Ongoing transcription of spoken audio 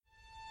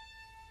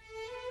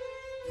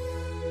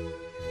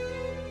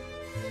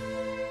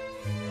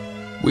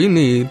We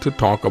need to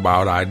talk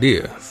about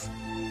ideas,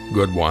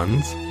 good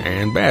ones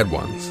and bad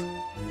ones.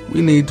 We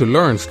need to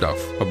learn stuff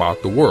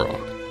about the world.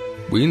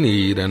 We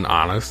need an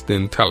honest,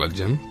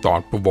 intelligent,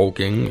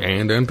 thought-provoking,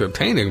 and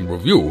entertaining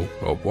review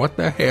of what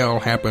the hell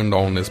happened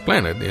on this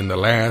planet in the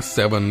last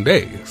 7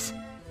 days.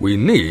 We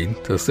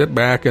need to sit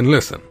back and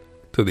listen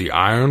to the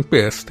Iron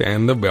Fist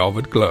and the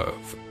Velvet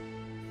Glove.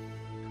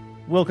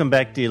 Welcome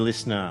back, dear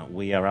listener.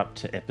 We are up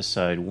to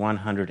episode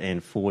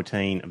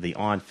 114 of the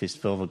Iron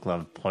Fist Velvet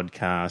Glove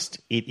podcast.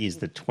 It is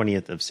the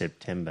 20th of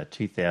September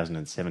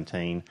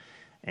 2017,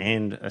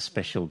 and a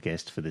special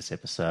guest for this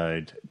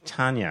episode,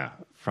 Tanya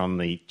from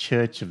the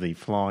Church of the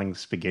Flying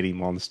Spaghetti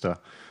Monster.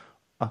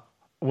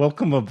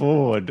 Welcome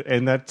aboard,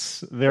 and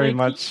that's very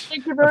much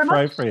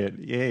appropriate.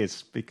 Much.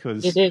 Yes,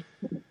 because it is.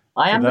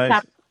 I am the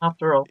captain,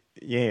 after all.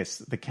 Yes,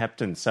 the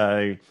captain.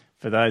 So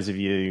for those of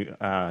you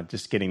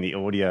just getting the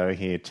audio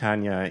here,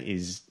 Tanya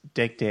is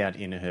decked out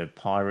in her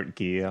pirate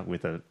gear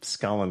with a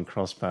skull and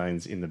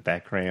crossbones in the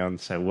background.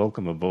 So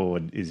welcome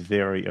aboard is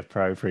very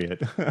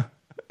appropriate.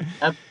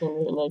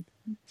 Absolutely.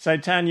 So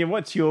Tanya,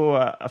 what's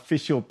your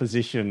official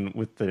position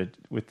with the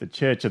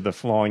Church of the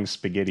Flying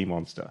Spaghetti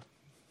Monster?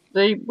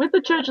 With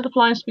the Church of the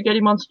Flying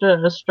Spaghetti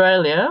Monster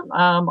Australia,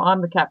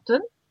 I'm the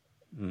captain.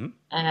 Mm-hmm.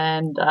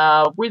 And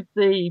with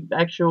the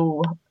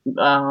actual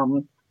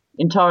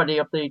entirety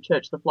of the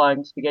Church of the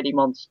Flying Spaghetti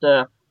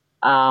Monster,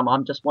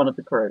 I'm just one of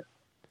the crew.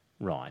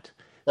 Right.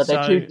 So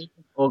they're two different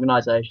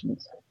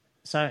organisations.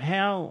 So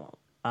how...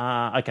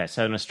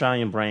 so an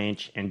Australian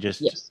branch and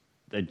just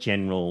a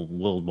general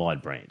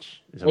worldwide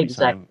branch. Is that what you're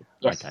saying?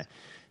 Yes. Okay.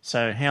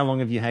 So how long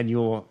have you had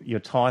your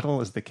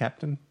title as the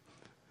captain?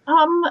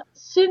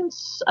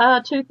 Since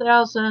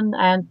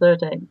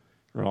 2013.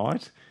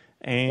 Right.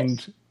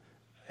 And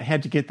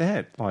how'd you get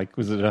that? Like,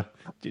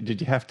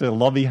 did you have to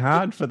lobby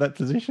hard for that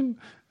position?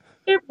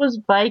 It was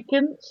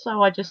vacant,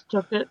 so I just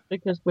took it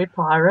because we're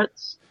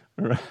pirates.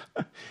 Right.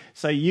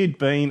 So you'd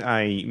been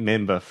a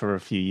member for a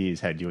few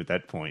years, had you, at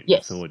that point?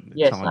 Yes. Thought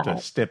yes, time to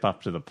step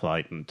up to the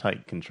plate and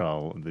take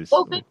control of this.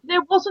 Well,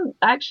 there wasn't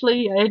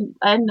actually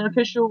an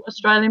official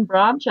Australian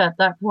branch at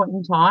that point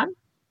in time.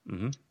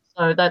 Mm-hmm.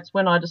 So that's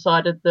when I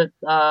decided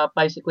that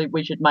basically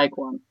we should make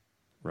one.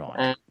 Right.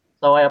 And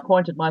so I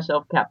appointed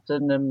myself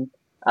captain, and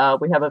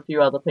we have a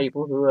few other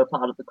people who are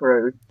part of the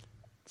crew.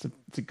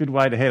 It's a good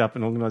way to head up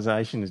an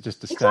organisation, is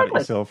just to start it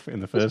yourself in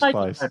the first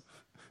place.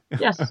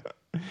 Yes.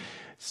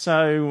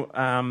 So,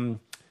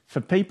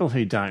 for people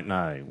who don't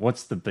know,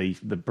 what's the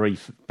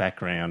brief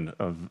background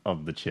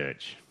of the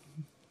church?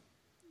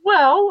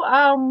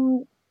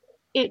 Well,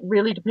 it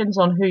really depends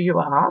on who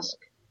you ask.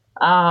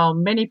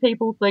 Many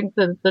people think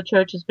that the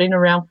church has been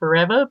around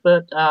forever,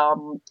 but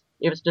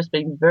it was just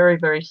been very,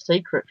 very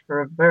secret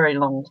for a very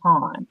long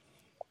time.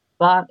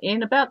 But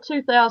in about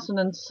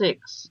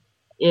 2006,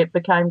 it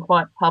became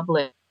quite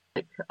public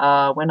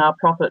when our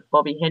prophet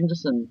Bobby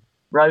Henderson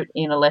wrote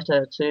in a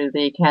letter to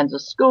the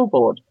Kansas School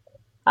Board,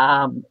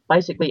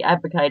 basically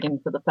advocating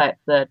for the fact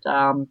that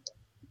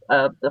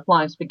the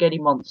Flying Spaghetti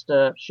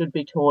Monster should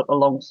be taught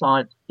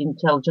alongside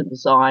intelligent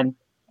design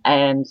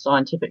and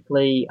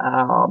scientifically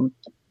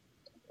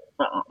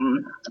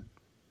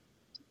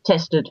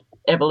tested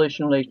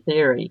evolutionary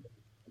theory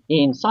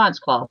in science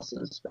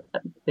classes,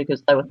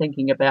 because they were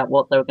thinking about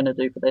what they were going to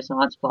do for their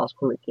science class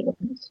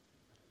curriculums.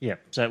 Yeah,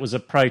 so it was a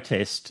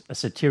protest, a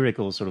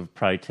satirical sort of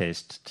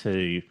protest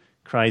to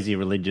crazy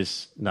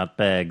religious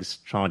nutbags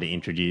trying to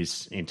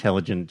introduce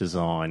intelligent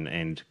design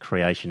and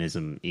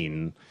creationism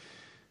in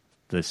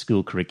the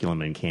school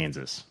curriculum in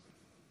Kansas.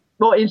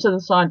 Well, into the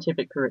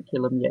scientific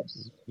curriculum,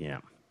 yes.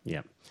 Yeah.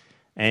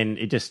 And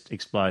it just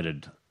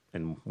exploded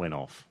and went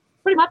off.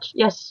 Pretty much,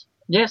 yes.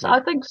 Yes, yeah. I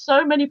think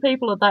so many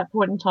people at that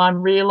point in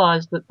time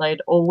realised that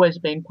they'd always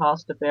been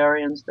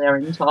Pastafarians their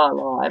entire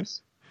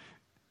lives,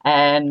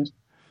 and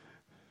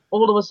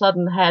all of a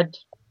sudden had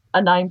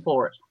a name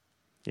for it.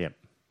 Yep.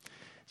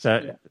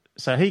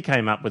 So he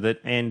came up with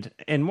it, and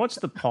what's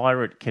the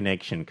pirate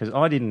connection? Because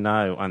I didn't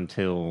know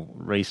until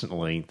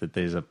recently that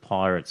there's a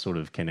pirate sort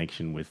of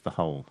connection with the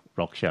whole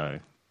rock show.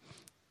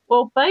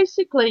 Well,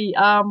 basically,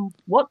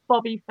 what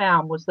Bobby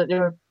found was that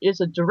there is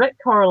a direct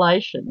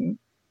correlation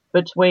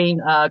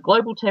between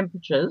global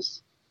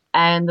temperatures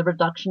and the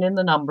reduction in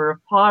the number of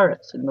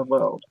pirates in the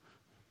world.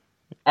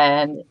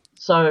 And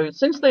so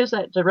since there's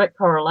that direct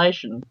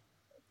correlation,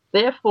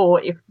 therefore,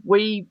 if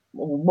we,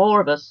 or more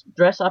of us,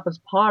 dress up as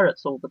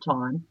pirates all the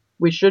time,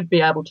 we should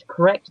be able to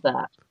correct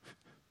that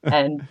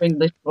and bring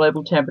the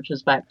global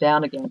temperatures back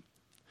down again.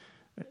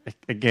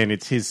 Again,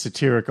 it's his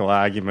satirical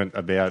argument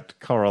about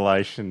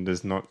correlation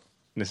does not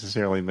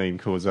necessarily mean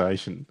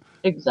causation.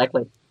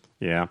 Exactly.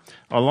 Yeah.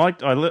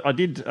 I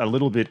did a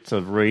little bit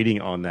of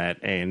reading on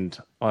that, and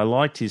I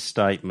liked his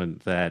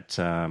statement that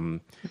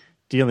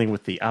dealing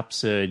with the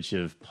upsurge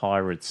of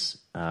pirates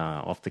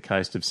off the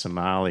coast of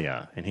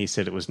Somalia, and he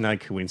said it was no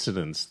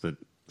coincidence that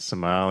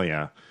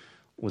Somalia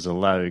was a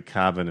low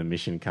carbon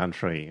emission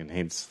country, and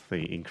hence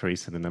the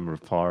increase in the number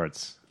of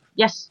pirates.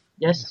 Yes.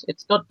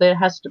 There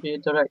has to be a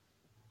direct,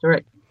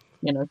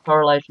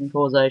 correlation,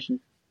 causation.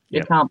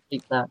 You can't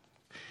beat that.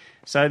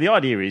 So the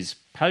idea is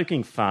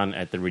poking fun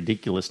at the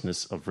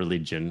ridiculousness of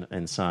religion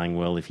and saying,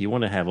 well, if you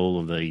want to have all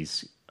of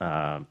these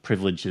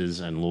privileges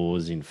and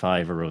laws in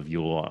favour of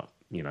your,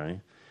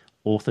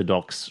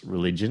 orthodox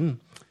religion,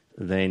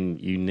 then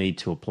you need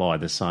to apply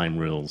the same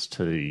rules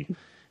to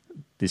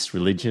this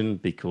religion,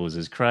 because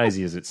as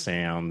crazy as it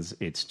sounds,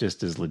 it's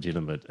just as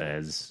legitimate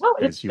as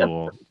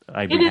your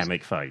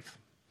Abrahamic faith.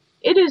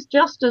 It is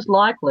just as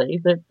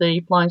likely that the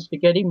flying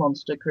spaghetti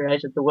monster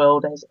created the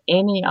world as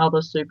any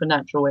other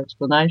supernatural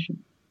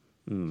explanation.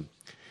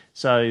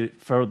 So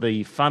for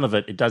the fun of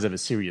it, it does have a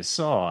serious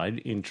side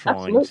in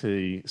trying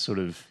to sort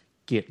of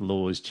get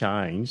laws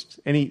changed.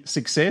 Any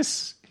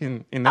success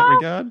in that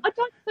regard? I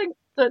don't think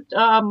that,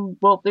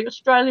 the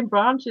Australian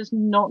branch is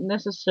not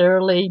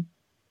necessarily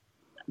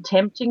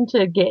attempting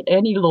to get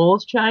any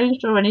laws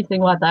changed or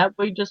anything like that.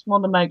 We just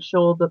want to make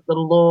sure that the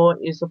law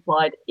is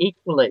applied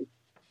equally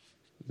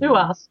to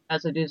us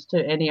as it is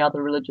to any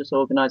other religious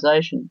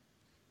organisation.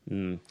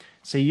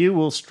 So you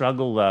will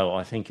struggle, though,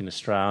 I think, in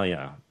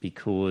Australia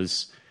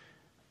because,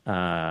 you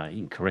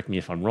can correct me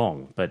if I'm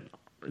wrong, but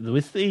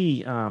with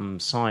the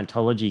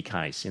Scientology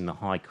case in the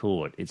High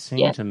Court, it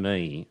seemed to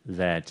me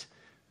that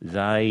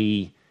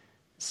they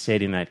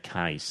said in that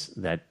case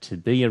that to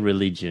be a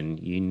religion,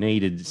 you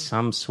needed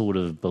some sort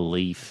of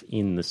belief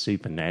in the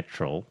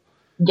supernatural.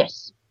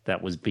 Yes.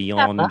 That was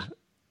beyond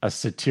a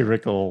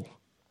satirical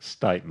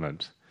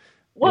statement.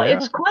 Well,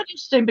 it's quite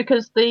interesting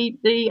because the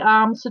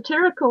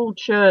satirical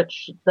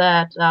church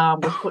that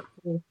was put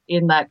forth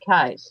in that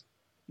case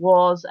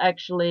was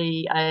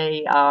actually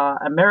a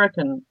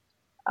American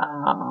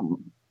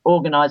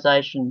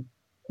organisation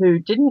who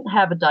didn't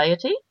have a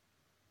deity.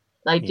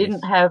 They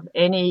didn't have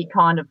any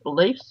kind of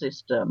belief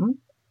system.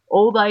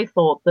 All they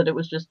thought that it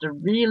was just a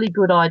really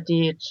good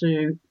idea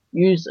to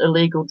use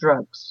illegal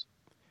drugs.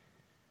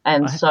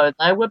 And so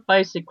they were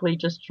basically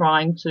just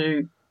trying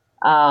to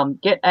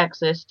get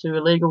access to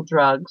illegal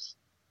drugs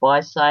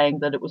by saying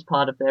that it was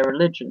part of their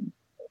religion.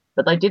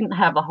 But they didn't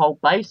have a whole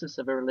basis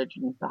of a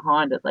religion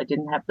behind it. They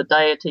didn't have the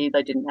deity.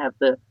 They didn't have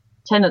the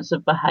tenets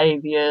of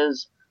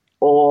behaviours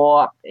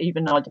or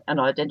even an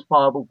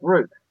identifiable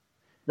group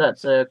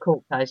that the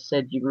court case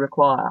said you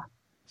require.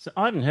 So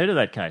I haven't heard of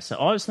that case. So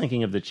I was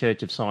thinking of the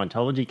Church of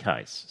Scientology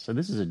case. So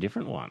this is a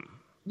different one.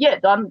 Yeah,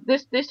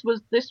 this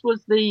was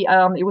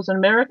the it was an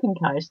American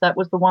case. That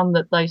was the one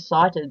that they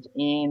cited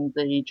in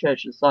the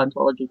Church of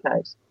Scientology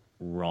case.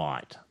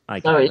 Right.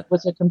 Okay. So it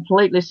was a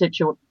completely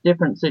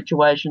different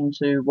situation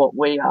to what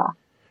we are.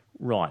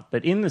 Right.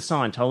 But in the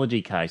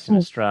Scientology case in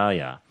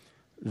Australia,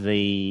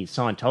 the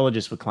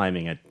Scientologists were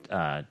claiming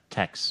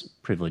tax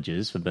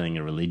privileges for being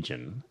a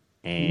religion,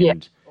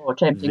 and or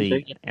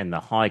attempting to. And the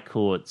High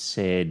Court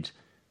said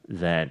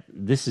that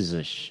this is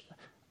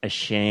a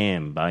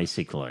sham,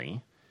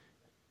 basically.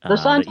 The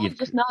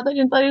Scientologists, no, they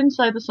didn't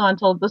say the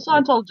Scientologists. The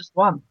Scientologists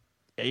won.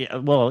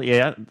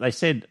 They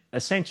said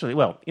essentially,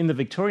 in the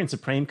Victorian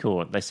Supreme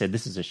Court, they said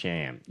this is a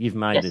sham. You've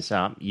made this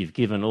up. You've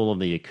given all of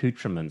the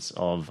accoutrements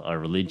of a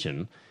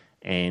religion,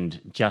 and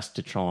just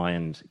to try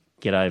and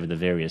get over the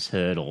various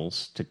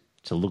hurdles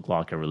to look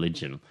like a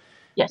religion.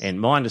 Yes.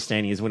 And my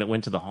understanding is when it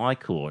went to the High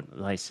Court,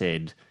 they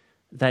said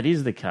that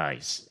is the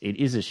case. It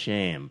is a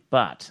sham,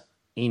 but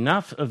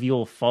enough of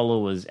your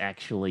followers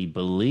actually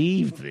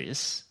believe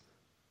this,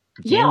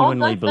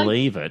 genuinely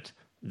believe it,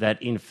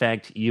 that in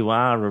fact you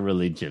are a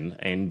religion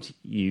and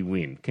you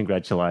win.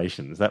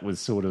 Congratulations. That was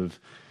sort of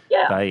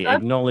they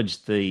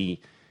acknowledged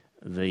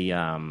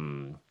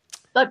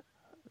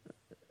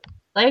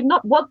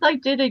what they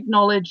did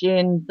acknowledge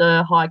in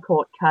the High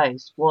Court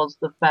case was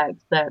the fact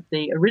that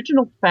the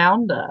original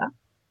founder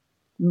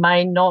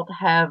may not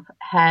have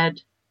had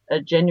a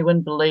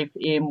genuine belief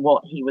in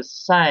what he was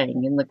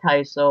saying. In the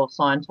case of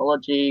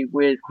Scientology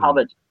with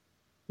Hubbard,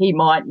 he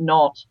might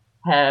not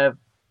have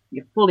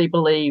fully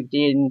believed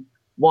in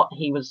what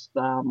he was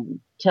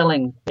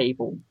telling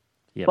people.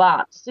 Yep.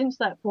 But since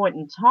that point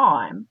in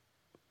time,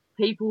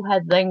 people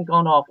had then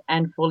gone off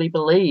and fully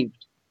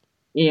believed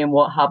in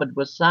what Hubbard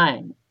was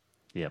saying.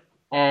 Yep.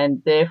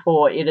 And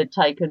therefore it had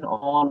taken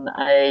on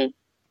a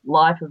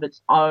life of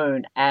its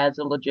own as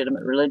a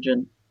legitimate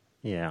religion.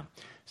 Yeah.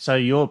 So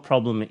your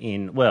problem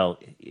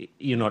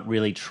you're not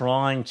really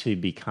trying to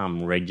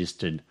become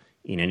registered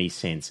in any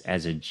sense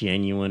as a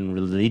genuine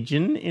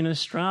religion in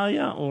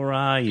Australia, or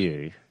are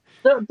you?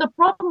 The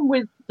problem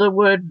with the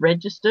word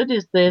registered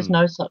is there's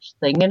no such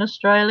thing in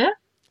Australia.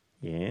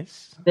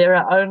 Yes. There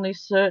are only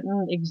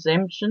certain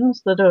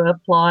exemptions that are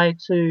applied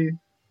to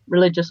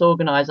religious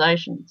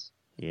organisations.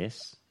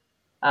 Yes.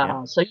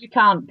 So you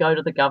can't go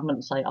to the government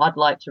and say, I'd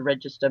like to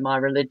register my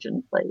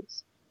religion,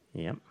 please.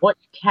 Yep. What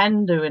you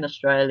can do in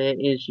Australia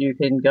is you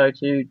can go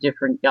to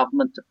different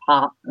government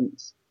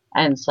departments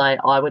and say,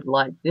 I would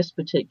like this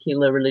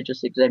particular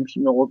religious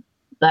exemption or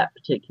that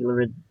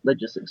particular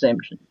religious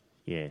exemption.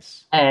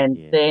 Yes. And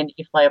then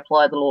if they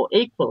apply the law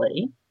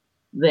equally,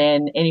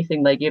 then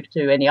anything they give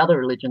to any other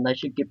religion, they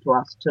should give to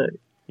us too.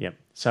 Yep.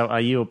 So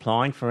are you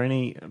applying for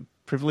any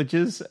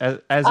privileges as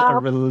a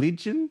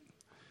religion?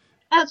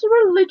 As a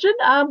religion,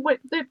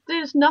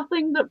 there's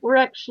nothing that we're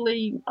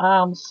actually.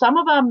 Some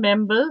of our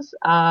members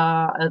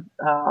are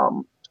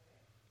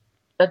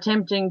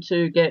attempting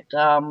to get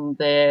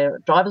their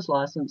driver's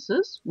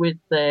licenses with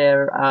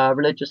their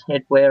religious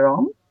headwear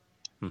on.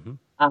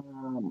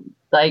 Mm-hmm.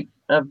 They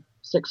are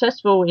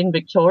successful in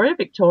Victoria.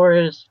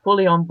 Victoria is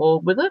fully on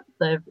board with it.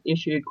 They've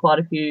issued quite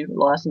a few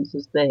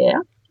licenses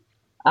there.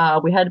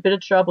 We had a bit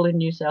of trouble in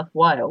New South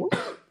Wales.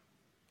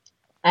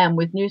 And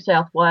with New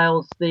South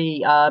Wales,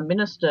 the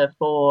Minister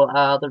for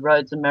the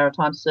Roads and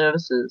Maritime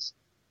Services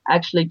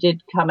actually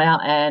did come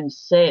out and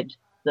said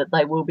that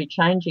they will be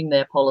changing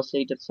their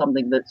policy to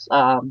something that's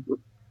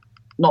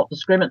not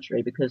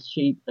discriminatory, because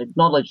she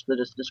acknowledged that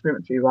it's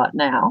discriminatory right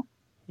now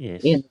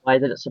Yes. in the way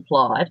that it's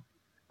applied.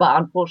 But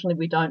unfortunately,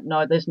 we don't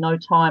know. There's no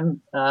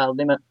time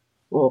limit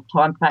or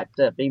time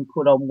factor being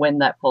put on when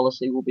that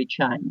policy will be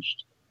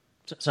changed.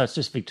 So it's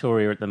just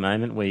Victoria at the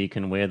moment where you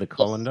can wear the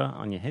colander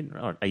on your head.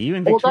 Right. Are you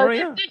in Although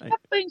Victoria? there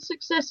have been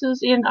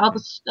successes in other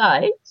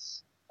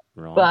states,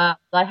 Right. but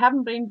they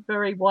haven't been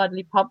very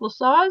widely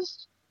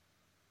publicised.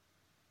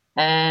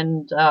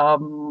 And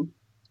so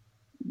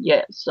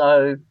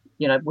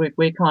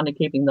we're kind of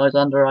keeping those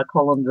under our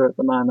colander at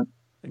the moment.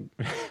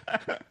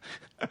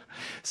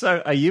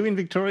 So are you in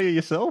Victoria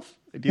yourself?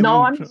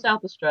 No, I'm in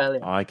South Australia.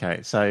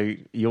 Okay, so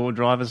your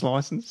driver's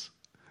license?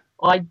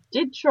 I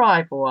did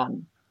try for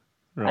one,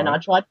 Right. and I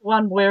tried for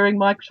one wearing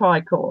my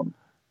tricorn,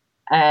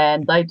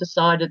 and they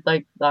decided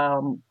they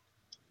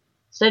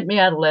sent me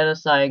out a letter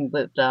saying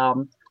that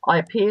I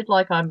appeared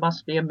like I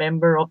must be a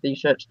member of the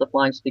Church of the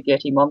Flying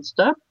Spaghetti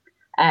Monster,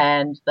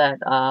 and that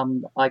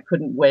I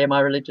couldn't wear my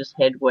religious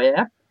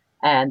headwear,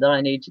 and that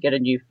I need to get a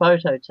new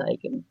photo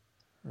taken.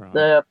 Right.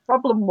 The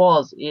problem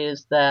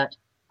is that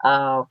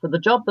for the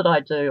job that I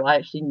do, I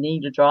actually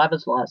need a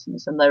driver's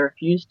license, and they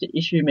refused to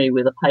issue me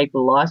with a paper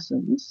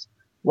license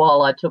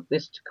while I took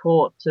this to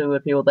court to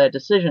appeal their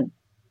decision.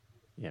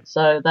 Yep.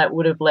 So that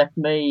would have left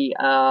me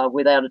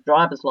without a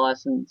driver's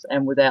license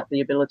and without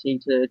the ability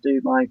to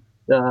do my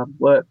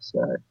work.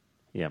 So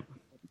Yep.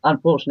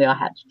 unfortunately, I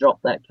had to drop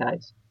that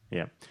case.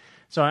 Yeah.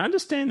 So I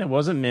understand there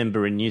was a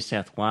member in New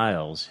South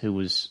Wales who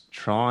was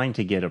trying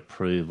to get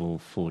approval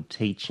for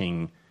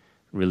teaching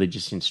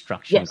religious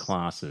instruction Yes.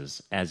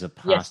 classes as a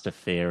Yes.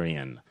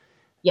 pastafarian.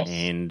 Yes.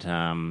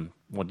 And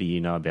what do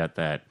you know about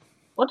that?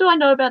 What do I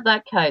know about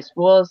that case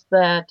was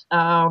that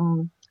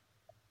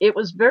it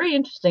was very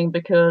interesting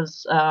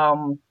because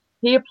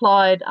he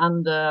applied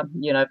under,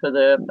 for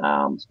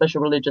the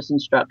special religious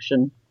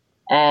instruction,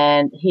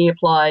 and he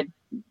applied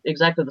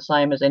exactly the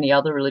same as any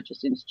other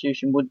religious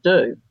institution would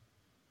do,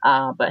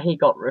 but he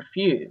got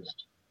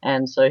refused,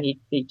 and so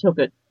he took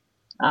it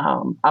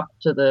up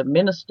to the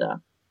minister.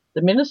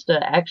 The minister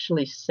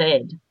actually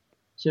said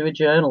to a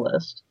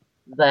journalist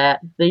that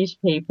these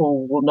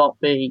people will not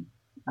be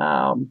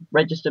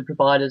registered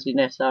providers in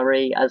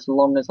SRE as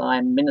long as I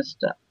am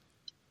minister.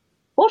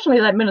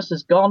 Fortunately, that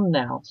minister's gone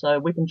now, so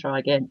we can try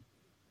again.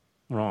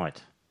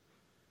 Right.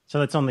 So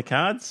that's on the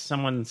cards?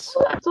 Someone's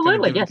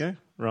Absolutely, gonna give yes. it a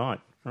go?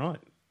 Right.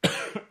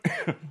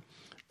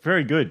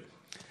 Very good.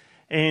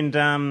 And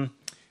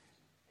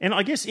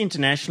I guess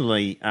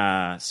internationally,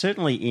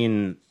 certainly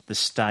in the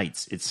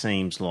States, it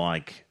seems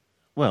like,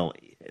 well,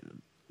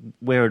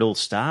 where it all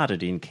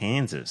started in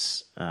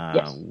Kansas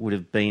Yes. would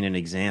have been an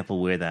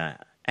example where they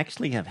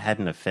actually have had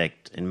an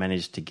effect and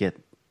managed to get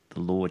the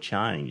law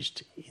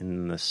changed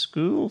in the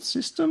school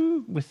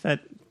system with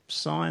that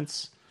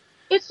science.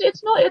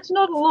 It's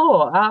not a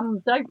law.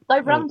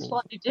 They run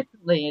slightly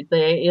differently.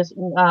 There is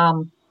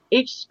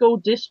each school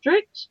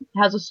district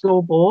has a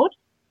school board,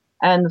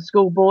 and the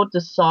school board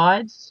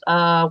decides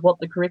what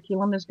the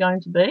curriculum is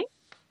going to be.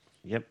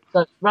 Yep.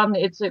 So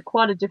it's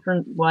quite a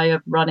different way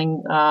of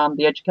running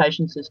the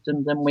education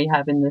system than we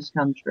have in this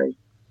country.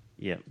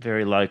 Yeah,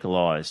 very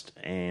localised.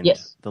 And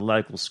Yes. the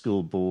local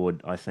school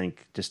board, I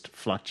think, just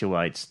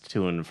fluctuates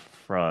to and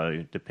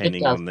fro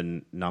depending does. on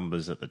the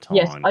numbers at the time.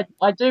 Yes,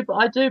 I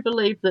do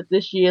believe that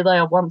this year they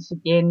are once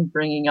again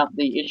bringing up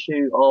the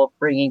issue of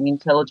bringing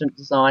intelligent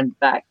design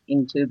back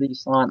into the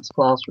science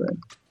classroom.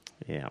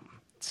 Yeah.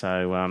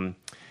 So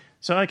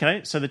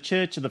okay. So the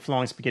Church of the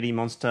Flying Spaghetti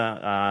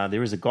Monster,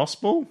 there is a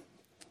gospel.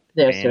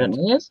 There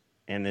certainly is.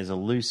 And there's a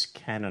loose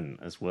cannon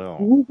as well.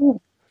 Mm-hmm.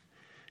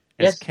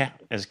 As, Yes.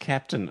 as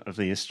captain of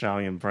the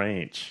Australian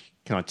branch,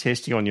 can I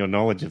test you on your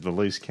knowledge of the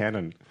loose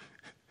cannon?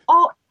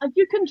 Oh,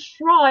 you can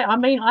try. I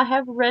mean, I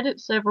have read it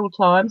several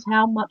times.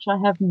 How much I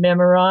have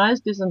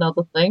memorized is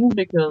another thing,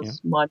 because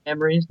my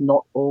memory is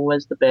not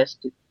always the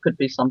best. It could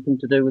be something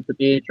to do with the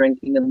beer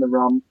drinking and the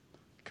rum.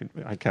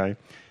 Okay.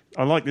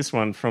 I like this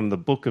one from the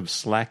Book of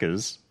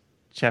Slackers,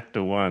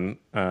 chapter 1,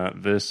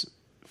 verse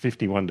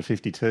 51 to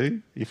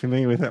 52. You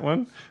familiar with that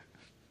one?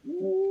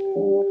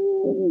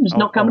 It's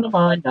not coming to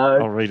mind, no.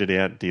 I'll read it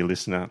out, dear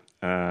listener.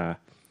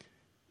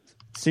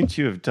 Since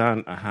you have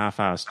done a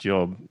half-assed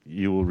job,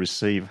 you will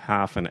receive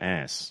half an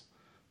ass.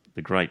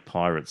 The great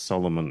pirate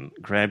Solomon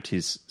grabbed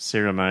his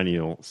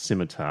ceremonial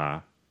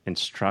scimitar and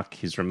struck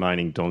his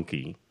remaining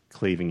donkey,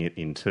 cleaving it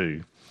in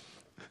two.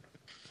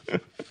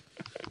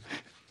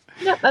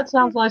 Yeah, that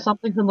sounds like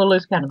something from the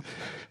Loose Cannon.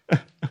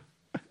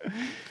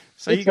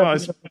 So you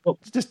guys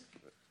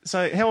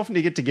so how often do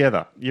you get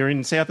together? You're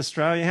in South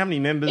Australia. How many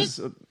members?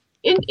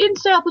 In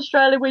South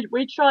Australia,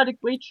 we try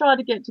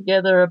to get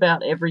together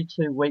about every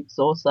 2 weeks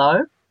or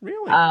so.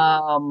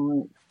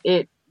 Really?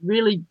 It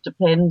really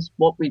depends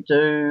what we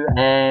do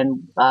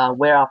and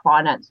where our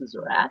finances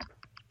are at.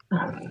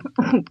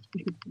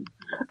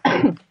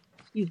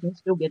 Excuse me,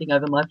 still getting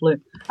over my flu.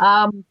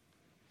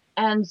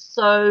 And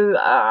so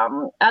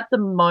at the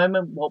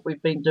moment, what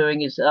we've been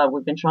doing is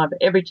we've been trying for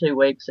every 2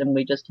 weeks, and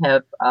we just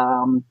have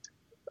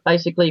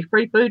basically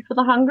free food for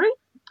the hungry.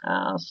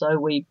 So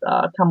we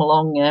come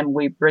along and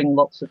we bring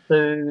lots of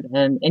food,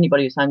 and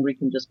anybody who's hungry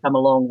can just come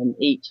along and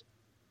eat.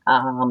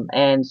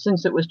 And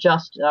since it was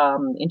just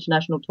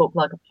International Talk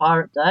Like a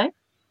Pirate Day,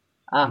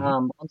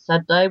 on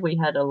Saturday we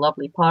had a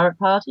lovely pirate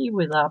party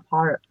with our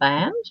pirate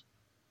band.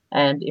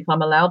 And if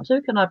I'm allowed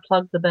to, can I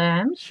plug the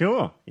band?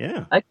 Sure,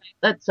 yeah. Okay,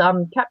 that's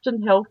Captain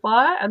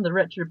Hellfire and the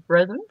Wretched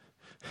Brethren.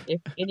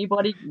 If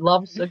anybody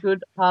loves a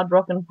good hard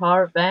rock and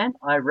pirate band,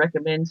 I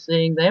recommend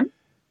seeing them.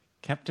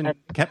 Captain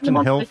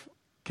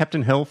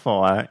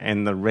Hellfire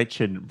and the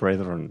Wretched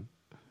Brethren.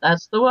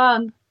 That's the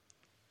one.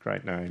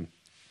 Great name.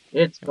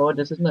 It's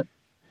gorgeous, isn't it?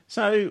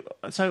 So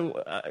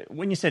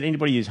when you said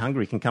anybody who's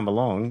hungry can come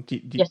along, do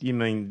you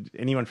mean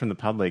anyone from the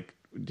public?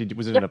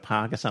 Was it in a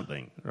park or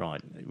something?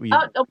 Right. We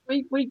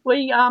actually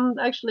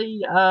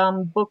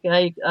book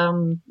a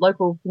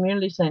local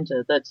community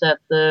centre that's at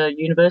the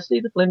university,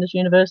 the Flinders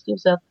University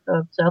of South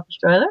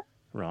Australia.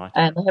 Right.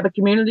 And they have a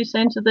community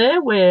centre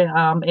there where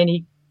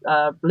any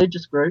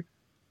religious group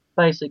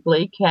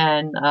basically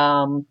can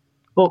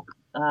book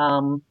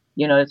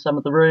some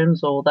of the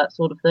rooms or that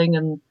sort of thing,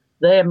 and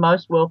they're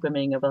most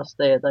welcoming of us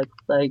there.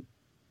 They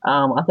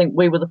I think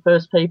we were the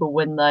first people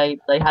when they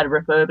had a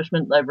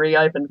refurbishment, they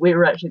reopened. We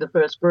were actually the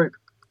first group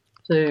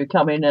to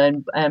come in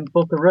and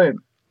book a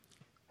room.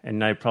 And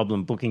no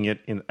problem booking it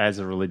as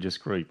a religious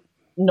group?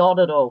 Not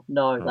at all,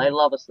 no. Right. They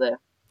love us there.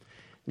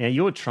 Now,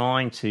 you're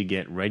trying to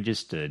get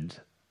registered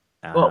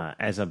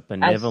as a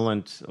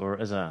benevolent or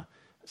as a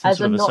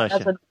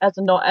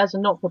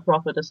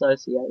not-for-profit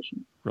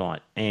association.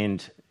 Right,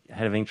 and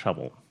having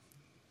trouble?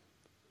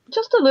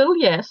 Just a little,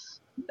 yes.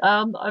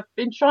 I've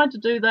been trying to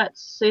do that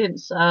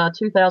since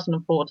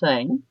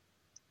 2014,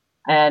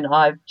 and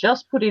I've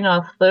just put in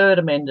our third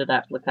amended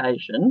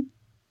application,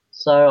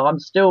 so I'm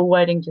still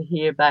waiting to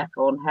hear back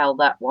on how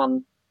that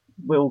one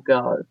will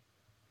go.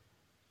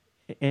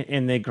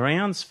 And their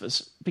grounds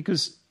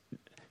because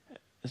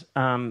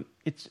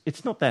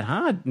it's not that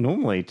hard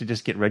normally to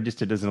just get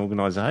registered as an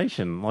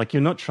organisation. Like,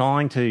 you're not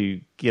trying to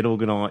get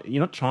organised.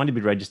 You're not trying to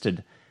be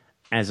registered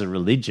as a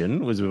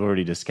religion, as we've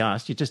already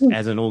discussed. You're just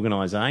as an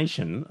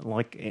organisation.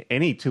 Like,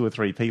 any 2 or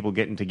 3 people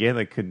getting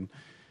together can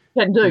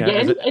do.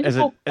 As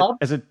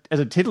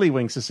a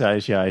Tiddlywinks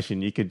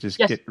association, you could just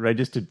get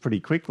registered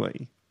pretty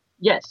quickly.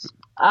 Yes.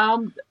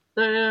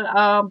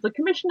 The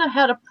commissioner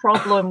had a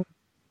problem.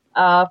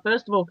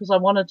 First of all, because I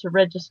wanted to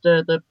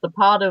register, the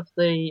part of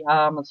the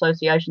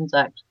Associations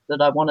Act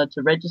that I wanted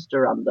to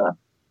register under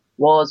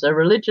was a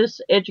religious,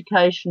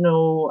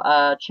 educational,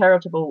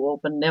 charitable or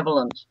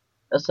benevolent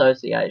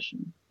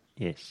association.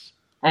 Yes.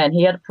 And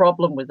he had a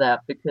problem with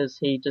that because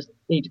he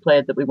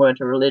declared that we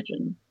weren't a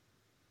religion,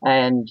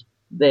 and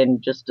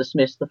then just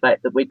dismissed the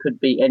fact that we could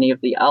be any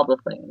of the other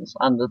things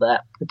under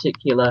that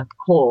particular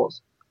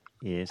clause.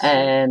 Yes.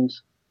 And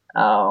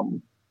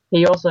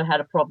he also had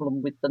a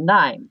problem with the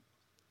name,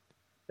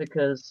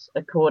 because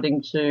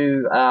according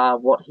to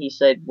what he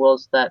said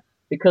was that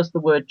because the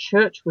word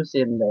church was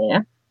in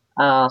there,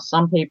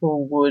 some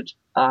people would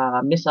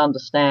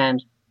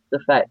misunderstand the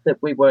fact that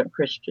we weren't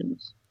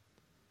Christians.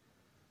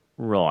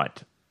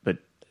 Right.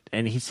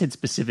 And he said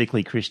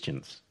specifically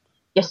Christians.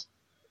 Yes.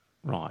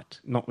 Right.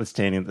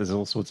 Notwithstanding that there's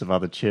all sorts of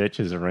other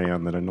churches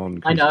around that are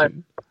non-Christian. I know.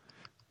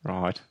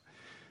 Right.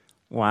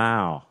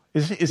 Wow.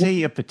 Is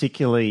he a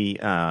particularly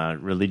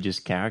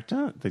religious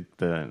character? Not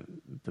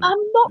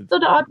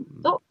that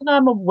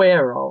I'm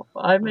aware of.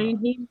 I mean,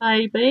 he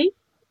may be.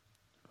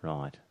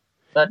 Right.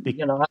 But,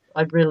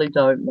 I really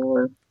don't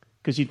know.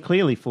 Because you'd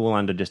clearly fall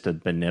under just a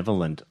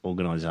benevolent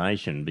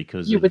organisation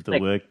because of the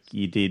work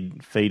you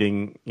did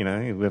feeding,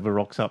 whoever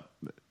rocks up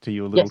to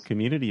your little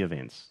community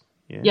events.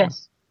 Yeah.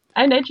 Yes.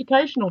 And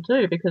educational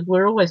too, because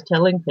we're always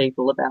telling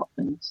people about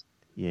things.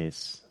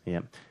 Yes.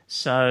 Yeah.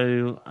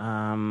 So,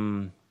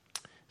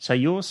 so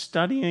you're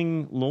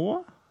studying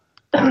law?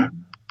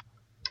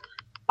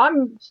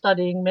 I'm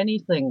studying many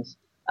things.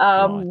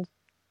 Right.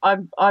 I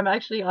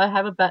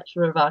have a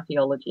Bachelor of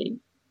Archaeology.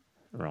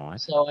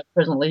 Right. So I'm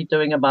presently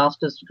doing a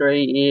master's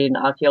degree in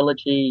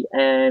archaeology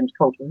and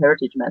cultural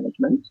heritage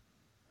management.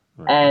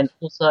 Right. And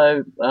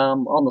also,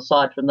 on the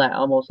side from that,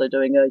 I'm also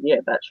doing a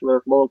Bachelor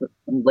of Law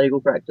and Legal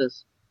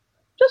Practice.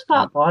 Just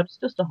part-time, it's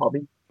just a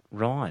hobby.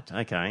 Right,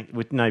 okay.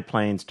 With no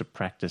plans to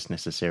practice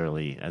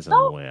necessarily as a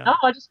lawyer. No,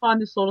 I just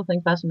find this sort of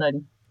thing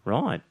fascinating.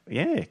 Right,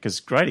 yeah, because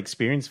great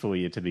experience for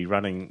you to be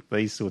running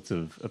these sorts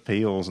of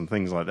appeals and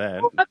things like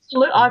that. Well,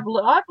 absolutely.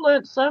 I've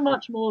learned so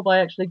much more by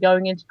actually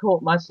going into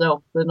court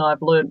myself than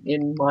I've learned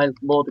in my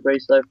law degree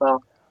so far.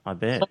 I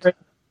bet. Sorry,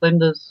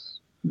 Linda's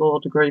law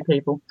degree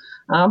people.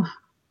 But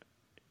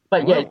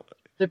yeah,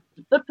 Well,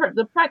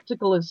 the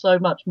practical is so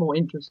much more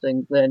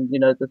interesting than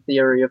the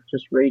theory of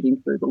just reading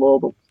through the law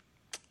book.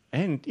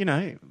 and,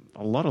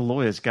 a lot of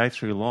lawyers go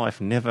through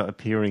life never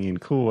appearing in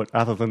court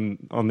other than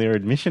on their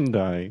admission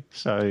day.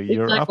 So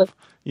Exactly.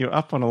 you're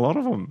up on a lot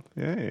of them.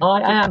 Yeah.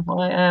 I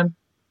am,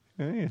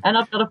 Yeah. and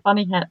I've got a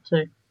funny hat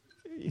too.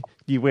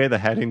 You wear the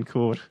hat in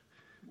court.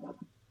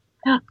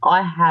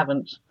 I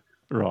haven't.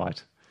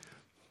 Right.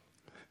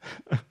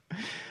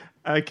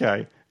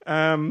 Okay.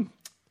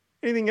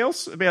 Anything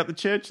else about the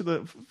church?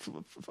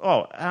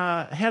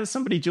 How does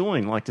somebody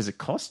join? Like, does it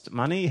cost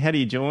money? How do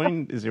you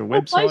join? Is there a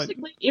Well, website?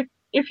 basically,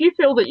 if you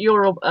feel that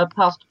you're a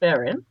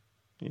Pastafarian,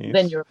 Yes.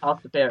 then you're a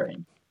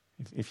Pastafarian.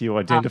 If you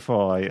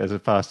identify as a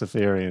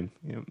Pastafarian.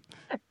 Yep.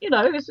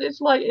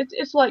 It's like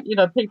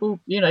people.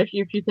 If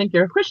you think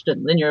you're a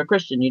Christian, then you're a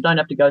Christian. You don't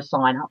have to go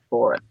sign up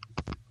for it.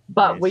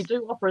 But we Yes.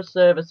 do offer a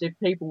service if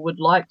people would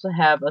like to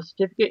have a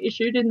certificate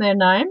issued in their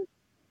name.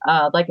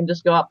 They can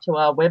just go up to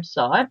our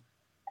website,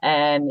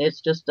 and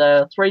it's just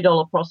a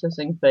 $3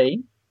 processing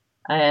fee,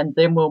 and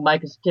then we'll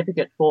make a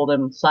certificate for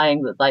them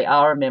saying that they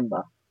are a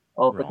member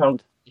of the Right.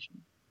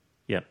 congregation.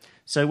 Yeah.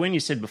 So when you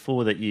said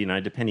before that,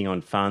 depending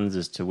on funds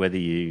as to whether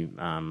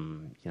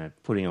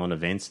putting on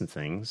events and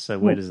things, so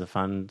where do the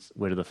funds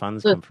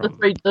come from?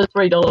 The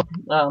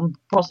 $3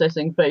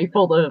 processing fee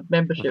for the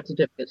membership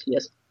certificates.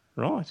 Yes.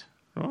 Right.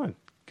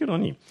 Good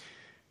on you.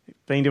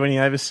 Been to any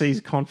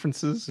overseas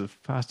conferences of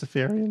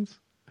Pastafarians?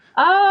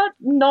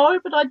 No,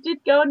 but I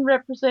did go and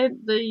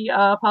represent the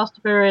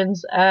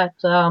Pastafarians at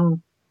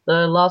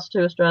the last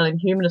two Australian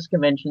Humanist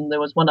Convention. There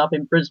was one up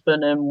in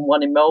Brisbane and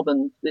one in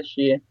Melbourne this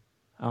year.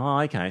 Oh,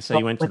 okay. So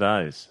you went to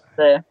those.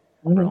 There.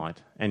 Mhm.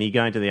 Right. And you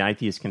going to the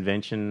Atheist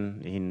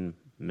Convention in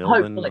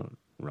Melbourne? Hopefully.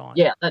 Right.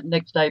 Yeah, that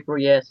next April,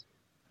 yes.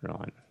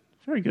 Right.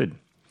 Very good.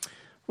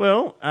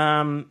 Well,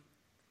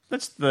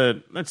 that's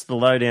the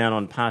lowdown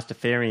on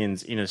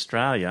Pastafarians in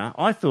Australia.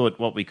 I thought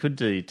what we could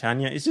do,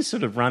 Tanya, is just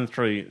sort of run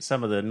through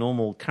some of the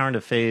normal current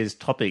affairs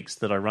topics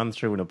that I run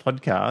through in a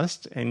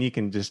podcast, and you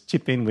can just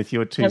chip in with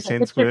your 2 Yes, I could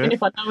cents chip worth. in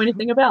if I know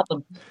anything about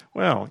them.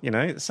 Well,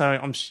 so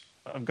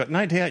I've got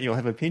no doubt you'll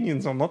have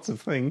opinions on lots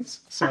of things.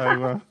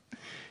 So,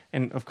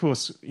 and of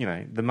course,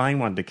 the main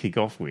one to kick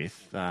off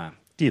with,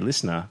 dear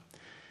listener,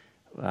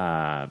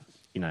 the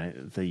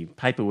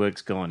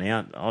paperwork's gone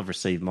out. I've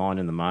received mine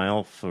in the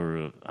mail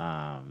for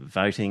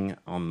voting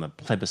on the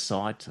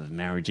plebiscite of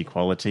marriage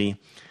equality.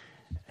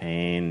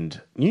 And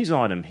news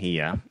item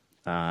here,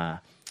 a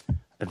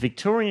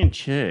Victorian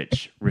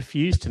church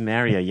refused to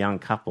marry a young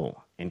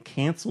couple and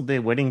cancelled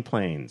their wedding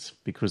plans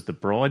because the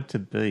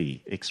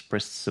bride-to-be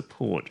expressed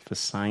support for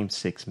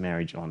same-sex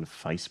marriage on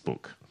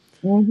Facebook.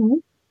 Mm-hmm.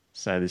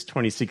 So this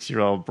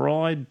 26-year-old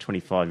bride,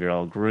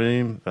 25-year-old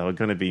groom, they were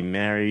going to be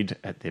married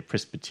at their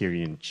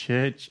Presbyterian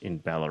church in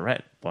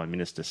Ballarat by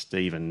Minister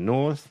Stephen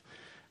North,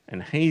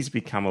 and he's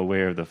become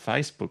aware of the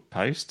Facebook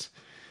post,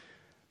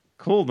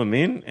 called them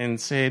in and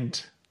said,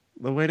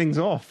 the wedding's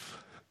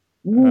off.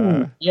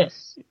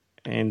 Yes.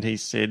 And he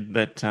said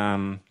that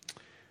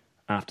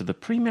after the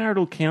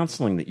premarital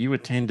counselling that you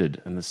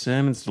attended and the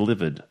sermons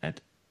delivered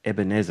at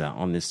Ebenezer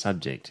on this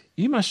subject,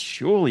 you must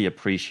surely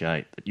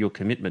appreciate that your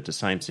commitment to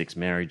same-sex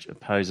marriage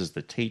opposes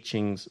the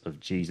teachings of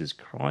Jesus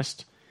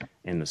Christ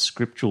and the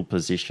scriptural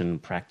position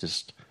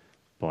practiced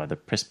by the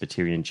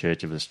Presbyterian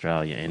Church of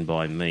Australia and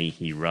by me,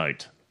 he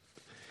wrote.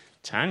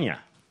 Tanya,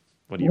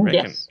 what do you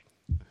reckon? Yes.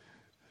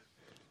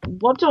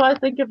 What do I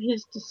think of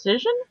his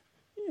decision?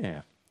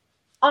 Yeah.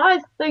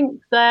 I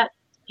think that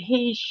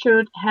he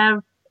should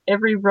have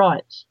every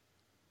right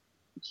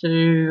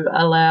to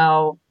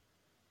allow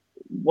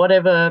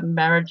whatever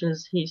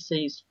marriages he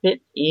sees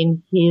fit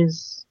in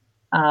his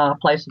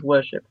place of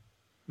worship,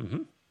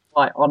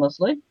 quite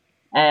honestly.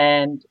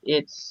 And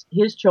it's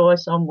his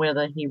choice on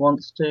whether he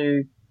wants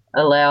to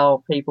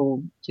allow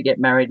people to get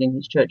married in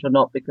his church or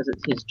not, because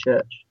it's his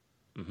church.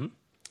 Mm-hmm.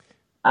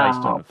 Based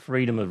on a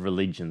freedom of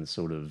religion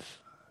sort of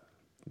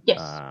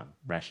Yes,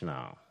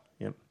 rationale.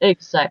 Yep.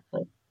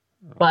 exactly.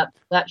 But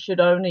that should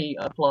only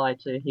apply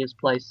to his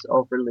place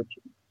of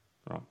religion.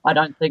 Right. I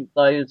don't think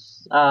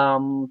those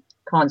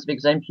kinds of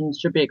exemptions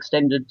should be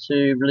extended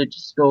to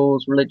religious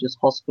schools, religious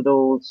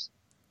hospitals,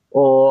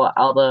 or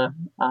other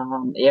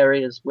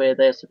areas where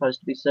they're supposed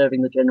to be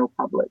serving the general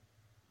public.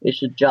 It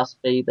should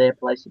just be their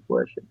place of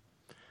worship.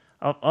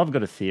 I've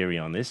got a theory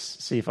on this.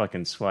 See if I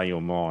can sway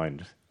your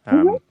mind.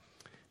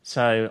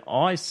 So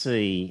I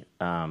see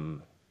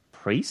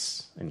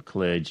priests and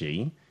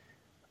clergy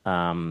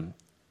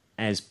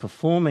as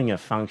performing a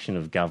function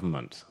of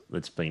government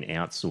that's been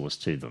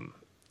outsourced to them,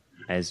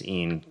 as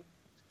in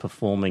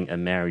performing a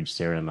marriage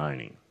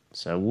ceremony.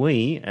 So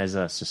we, as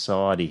a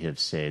society, have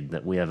said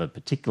that we have a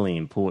particularly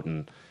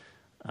important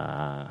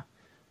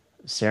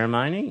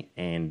ceremony,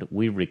 and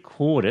we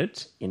record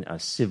it in a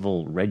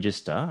civil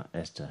register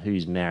as to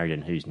who's married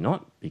and who's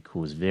not,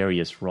 because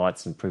various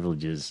rights and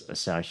privileges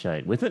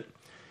associate with it.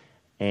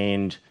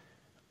 And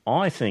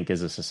I think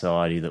as a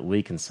society that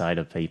we can say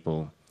to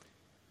people,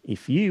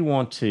 if you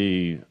want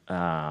to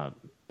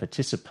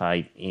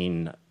participate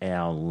in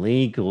our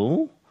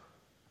legal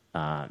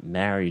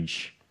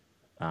marriage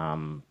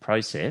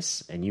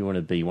process, and you want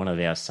to be one of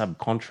our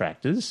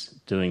subcontractors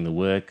doing the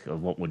work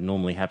of what would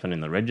normally happen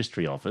in the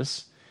registry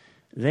office,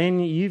 then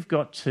you've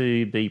got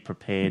to be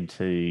prepared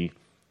to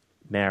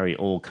marry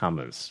all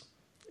comers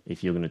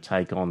if you're going to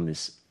take on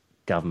this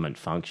government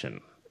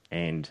function.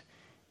 And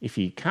if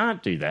you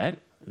can't do that,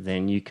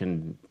 then you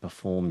can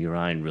perform your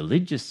own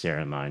religious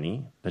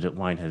ceremony, but it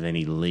won't have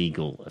any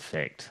legal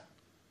effect.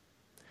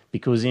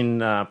 Because in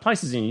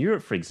places in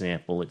Europe, for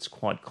example, it's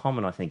quite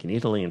common, I think, in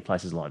Italy and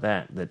places like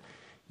that, that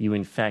you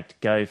in fact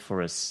go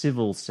for a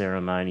civil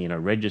ceremony in a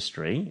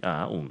registry,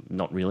 or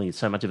not really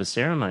so much of a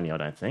ceremony, I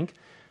don't think,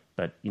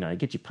 but,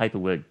 get your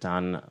paperwork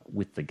done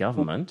with the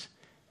government,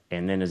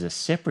 and then as a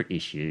separate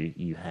issue,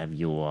 you have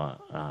your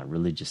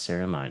religious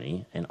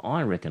ceremony. And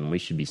I reckon we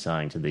should be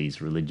saying to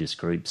these religious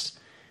groups,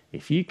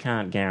 if you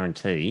can't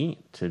guarantee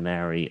to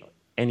marry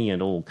any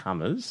and all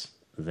comers,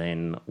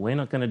 then we're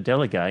not going to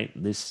delegate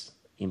this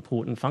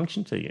important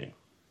function to you.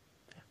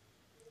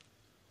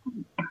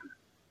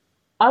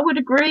 I would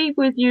agree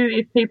with you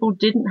if people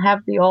didn't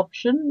have the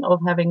option of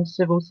having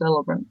civil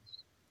celebrants.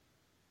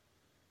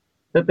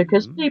 But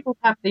because people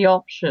have the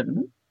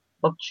option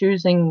of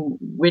choosing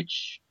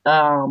which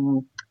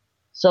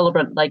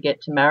celebrant they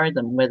get to marry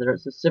them, whether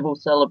it's a civil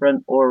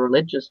celebrant or a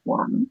religious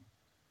one,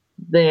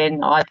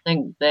 then I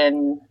think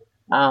the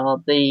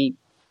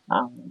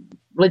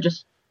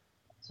religious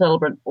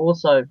celebrant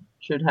also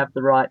should have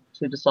the right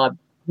to decide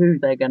who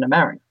they're going to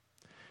marry.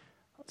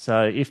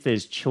 So if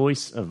there's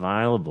choice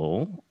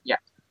available,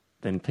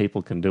 then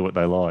people can do what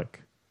they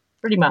like.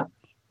 Pretty much.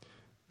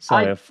 So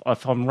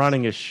if I'm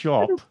running a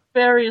shop...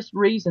 Various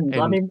reasons.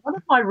 I mean, one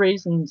of my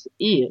reasons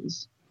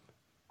is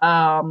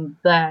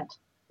that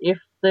if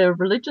the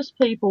religious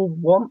people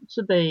want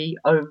to be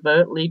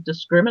overtly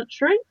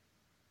discriminatory,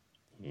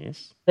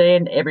 yes,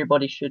 then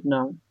everybody should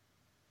know.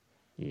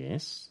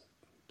 Yes.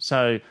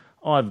 So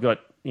I've got,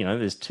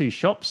 there's two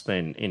shops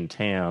then in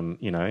town,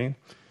 I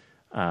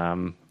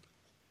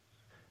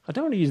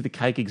don't want to use the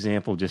cake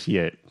example just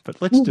yet,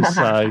 but let's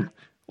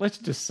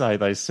just say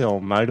they sell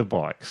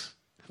motorbikes.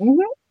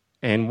 Mm-hmm.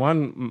 And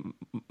one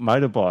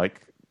motorbike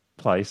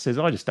place says,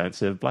 I just don't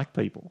serve black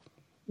people.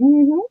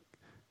 Mm-hmm.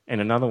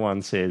 And another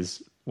one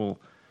says,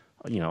 well,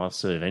 I'll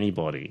serve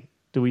anybody.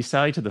 Do we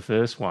say to the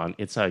first one,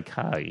 it's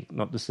okay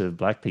not to serve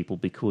black people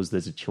because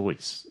there's a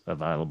choice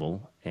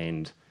available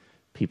and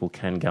people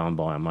can go and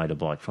buy a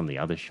motorbike from the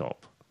other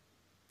shop?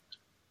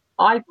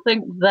 I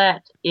think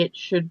that it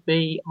should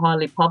be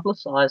highly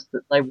publicised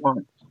that they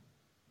won't.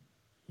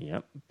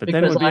 Yep, but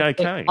then it would be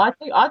okay.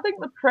 I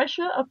think the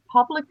pressure of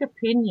public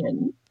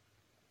opinion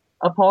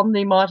upon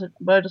the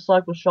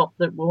motorcycle shop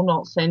that will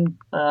not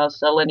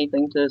sell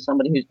anything to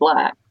somebody who's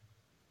black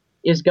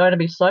is going to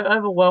be so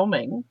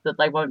overwhelming that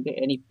they won't get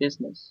any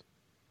business.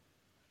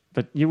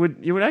 But you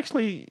would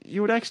actually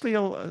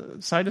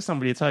say to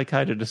somebody it's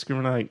okay to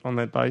discriminate on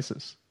that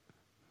basis.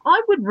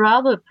 I would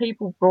rather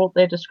people brought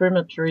their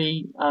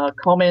discriminatory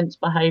comments,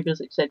 behaviours,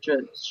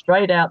 etc.,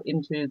 straight out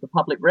into the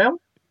public realm.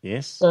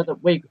 Yes. So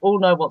that we all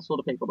know what sort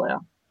of people they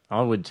are.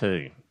 I would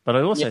too. But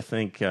I also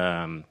think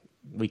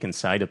we can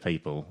say to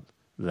people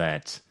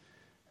that,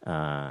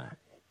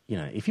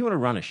 if you want to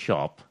run a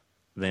shop,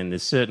 then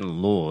there's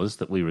certain laws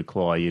that we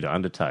require you to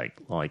undertake.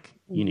 Like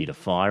you need a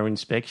fire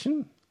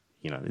inspection.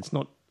 It's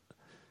not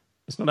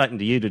open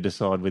to you to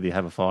decide whether you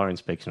have a fire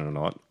inspection or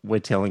not. We're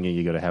telling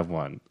you got to have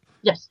one.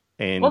 Yes.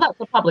 And well, that's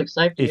a public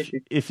safety issue.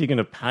 If you're going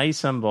to pay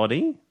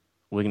somebody,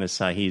 we're going to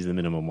say, here's the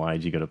minimum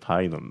wage you got to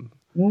pay them.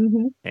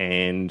 Mm-hmm.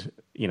 And,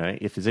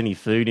 if there's any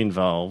food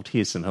involved,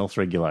 here's some health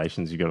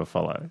regulations you got to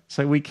follow.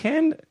 So we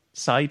can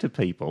say to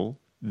people,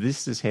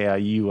 this is how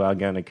you are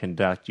going to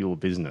conduct your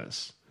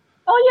business.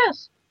 Oh,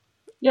 yes.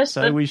 Yes.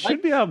 So we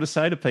should be able to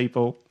say to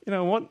people, you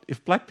know what,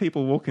 if black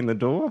people walk in the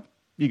door,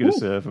 you got to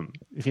serve them.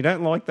 If you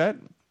don't like that,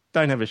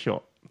 don't have a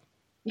shop.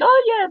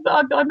 Oh, yeah.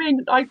 But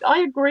I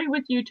agree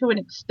with you to an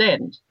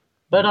extent.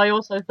 But I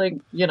also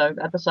think,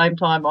 at the same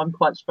time, I'm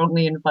quite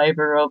strongly in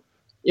favour of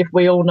if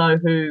we all know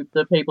who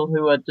the people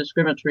who are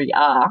discriminatory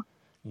are,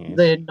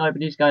 then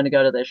nobody's going to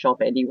go to their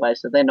shop anyway,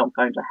 so they're not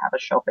going to have a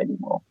shop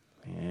anymore.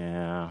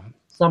 Yeah.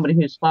 Somebody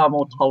who's far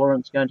more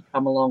tolerant is going to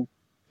come along.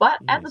 But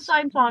at the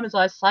same time as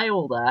I say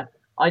all that,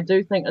 I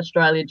do think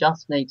Australia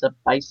just needs a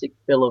basic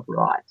Bill of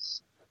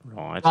Rights.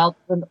 Right. Rather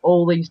than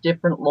all these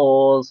different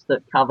laws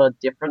that cover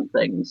different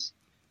things.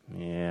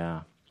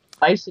 Yeah.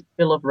 Basic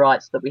Bill of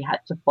Rights that we had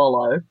to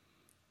follow,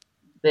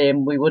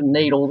 then we wouldn't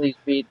need all these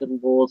weird little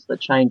laws that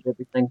change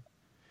everything.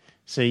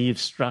 So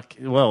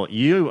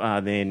you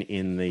are then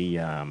in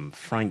the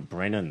Frank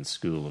Brennan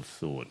school of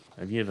thought.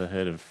 Have you ever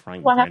heard of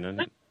Frank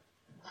Brennan?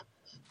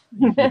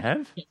 You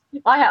have?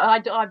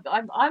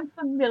 I'm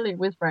familiar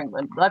with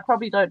Franklin. I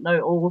probably don't know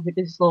all of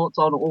his thoughts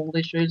on all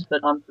issues,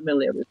 but I'm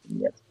familiar with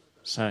him, yes.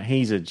 So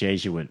he's a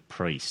Jesuit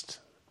priest,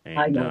 I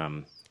and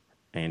know.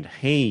 and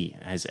he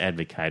has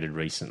advocated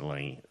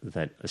recently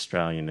that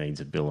Australia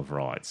needs a Bill of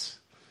Rights.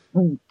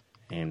 Mm.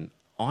 And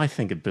I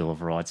think a Bill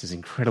of Rights is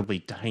incredibly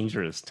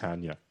dangerous,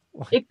 Tanya.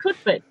 It could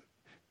be.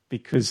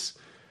 Because,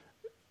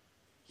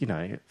 you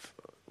know,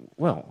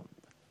 well,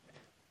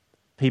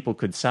 people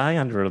could say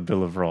under a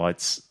Bill of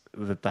Rights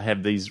that they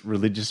have these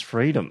religious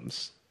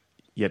freedoms,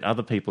 yet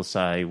other people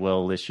say,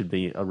 well, there should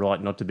be a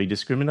right not to be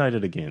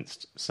discriminated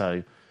against.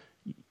 So,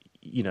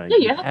 you know, Yeah,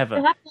 you have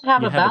to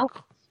have a balance.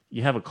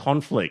 You have a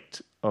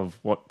conflict of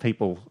what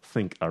people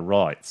think are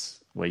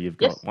rights, where you've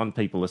got Yes. one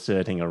people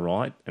asserting a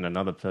right and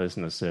another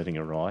person asserting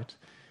a right.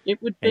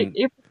 It would And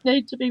it would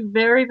need to be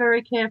very,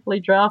 very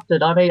carefully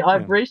drafted. I mean,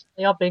 I've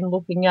been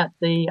looking at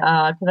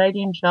the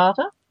Canadian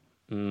Charter.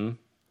 yes,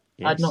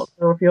 I'm not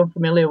sure if you're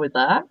familiar with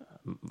that.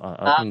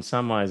 in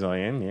some ways I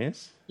am,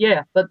 yes.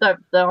 Yeah, but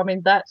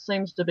that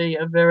seems to be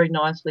a very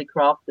nicely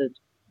crafted.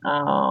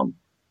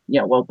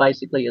 Well,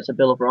 basically, it's a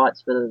Bill of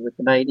Rights for the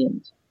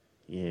Canadians.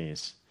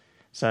 Yes.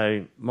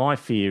 So my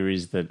fear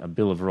is that a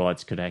Bill of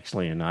Rights could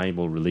actually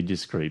enable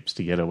religious groups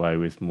to get away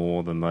with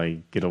more than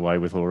they get away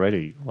with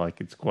already. Like,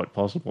 it's quite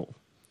possible.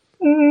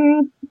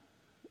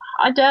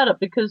 I doubt it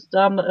because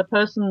a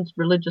person's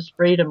religious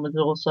freedom is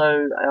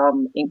also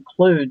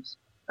includes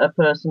a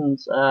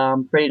person's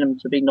freedom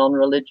to be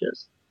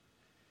non-religious.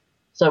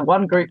 So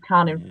one group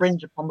can't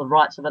infringe upon the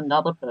rights of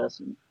another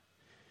person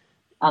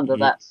under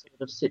that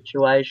sort of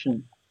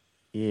situation.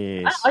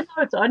 Yes.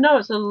 I know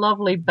it's a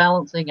lovely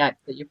balancing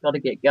act that you've got to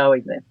get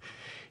going there.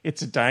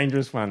 It's a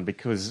dangerous one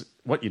because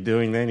what you're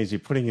doing then is you're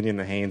putting it in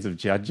the hands of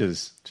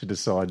judges to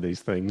decide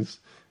these things,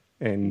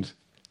 and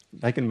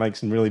they can make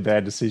some really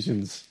bad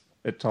decisions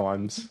at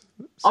times.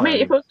 So, I mean,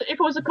 if it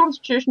was a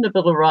constitutional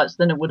Bill of Rights,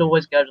 then it would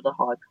always go to the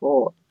High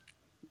Court.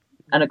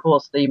 And of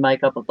course, the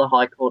makeup of the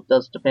High Court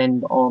does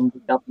depend on the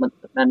government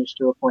that managed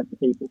to appoint the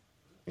people.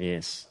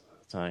 Yes.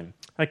 So,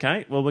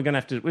 okay. Well, we're going to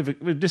have to.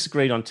 We've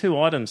disagreed on 2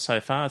 items so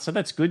far, so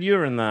that's good.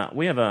 You're in the.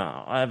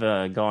 I have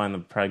a guy on the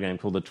program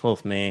called the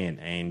 12th Man,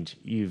 and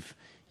you're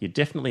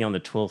definitely on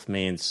the 12th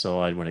man's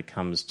side when it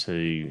comes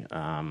to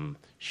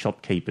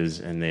shopkeepers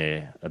and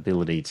their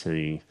ability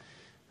to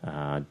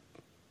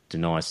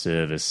deny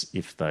service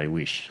if they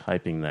wish,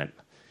 hoping that.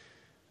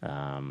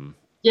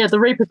 The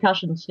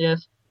repercussions,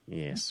 yes.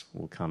 Yes,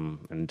 will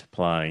come into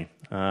play.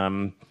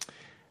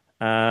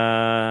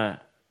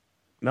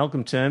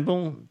 Malcolm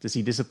Turnbull, does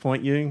he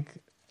disappoint you?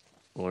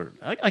 Or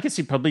I guess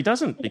he probably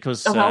doesn't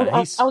because I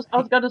was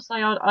going to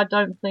say I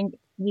don't think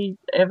he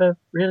ever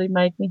really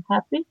made me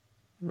happy.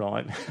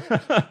 Right.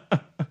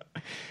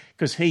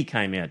 Because he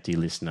came out, dear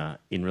listener,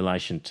 in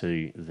relation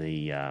to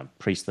the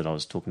priest that I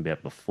was talking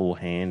about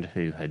beforehand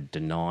who had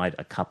denied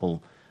a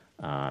couple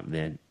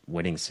their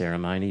wedding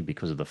ceremony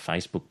because of the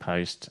Facebook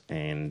post,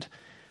 and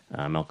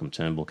Malcolm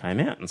Turnbull came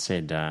out and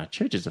said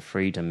churches are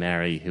free to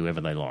marry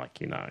whoever they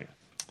like, you know.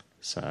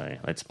 So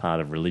that's part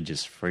of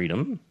religious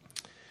freedom.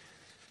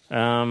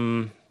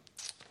 Generally,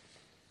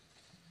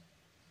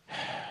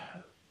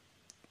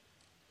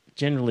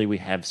 we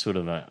have sort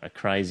of a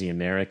crazy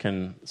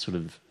American sort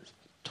of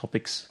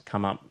topics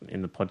come up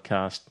in the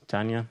podcast,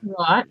 Tanya.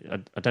 Right.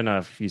 I don't know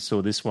if you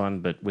saw this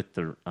one, but with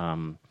the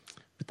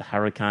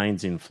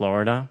hurricanes in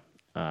Florida,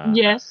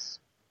 yes,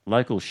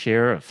 local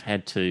sheriff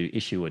had to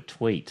issue a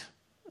tweet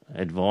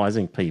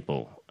advising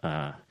people.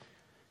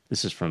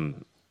 This is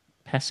from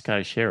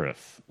Pasco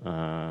Sheriff.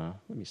 Let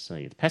me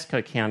see. The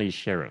Pasco County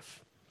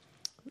Sheriff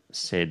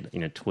said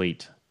in a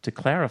tweet, to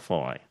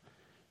clarify,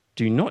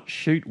 do not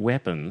shoot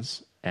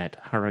weapons at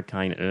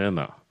Hurricane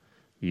Irma.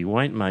 You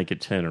won't make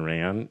it turn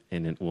around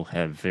and it will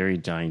have very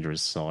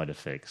dangerous side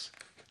effects.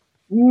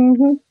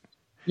 Mm-hmm.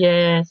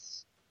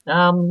 Yes.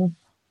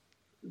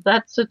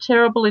 That's a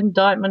terrible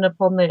indictment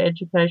upon their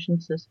education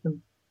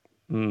system.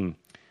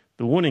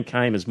 The warning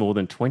came as more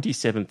than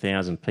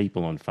 27,000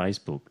 people on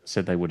Facebook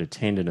said they would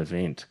attend an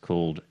event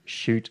called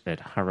Shoot at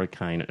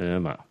Hurricane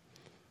Irma,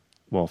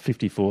 while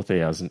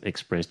 54,000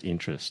 expressed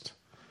interest.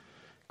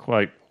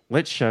 Quote,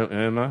 let's show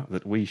Irma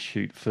that we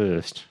shoot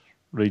first,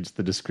 reads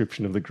the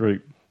description of the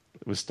group.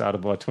 It was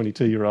started by a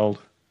 22-year-old.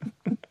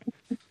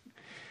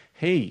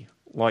 He,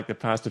 like the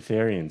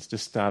Pastafarians,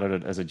 just started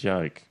it as a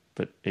joke,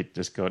 but it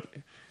just got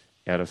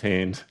out of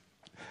hand.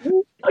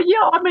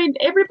 Yeah, I mean,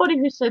 everybody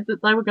who said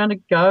that they were going to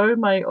go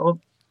may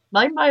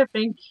have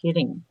been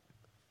kidding.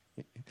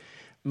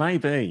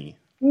 Maybe.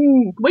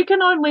 We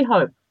can only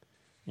hope.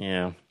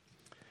 Yeah.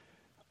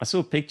 I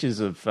saw pictures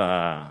of,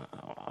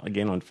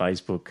 again on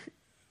Facebook,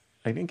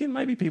 again,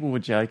 maybe people were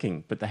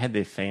joking, but they had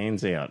their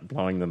fans out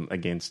blowing them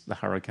against the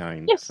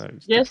hurricane. Yes, so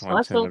yes,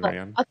 I saw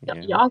that.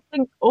 I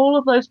think all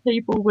of those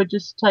people were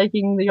just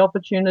taking the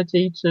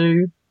opportunity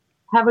to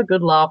have a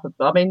good laugh.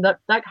 I mean,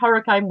 that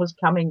hurricane was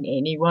coming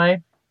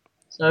anyway.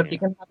 So if you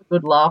can have a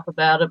good laugh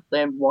about it,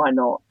 then why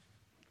not?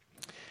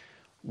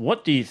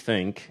 What do you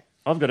think?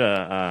 I've got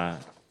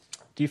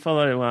Do you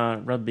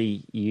follow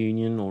rugby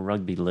union or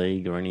rugby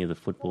league or any of the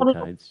football Not at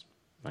all. codes?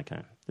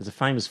 Okay. There's a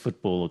famous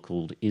footballer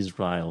called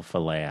Israel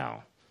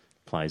Folau,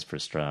 plays for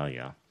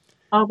Australia.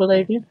 I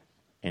believe you.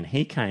 And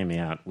he came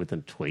out with a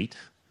tweet,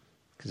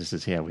 because this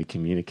is how we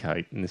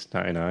communicate in this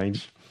day and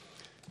age.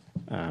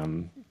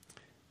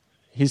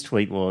 His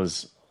tweet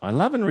was, "I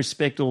love and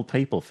respect all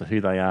people for who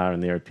they are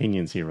and their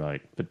opinions," he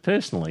wrote, "but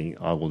personally,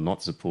 I will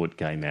not support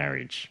gay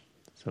marriage."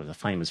 So it was a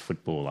famous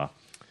footballer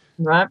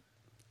Right.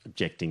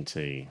 objecting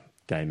to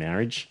gay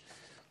marriage.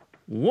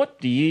 What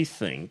do you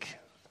think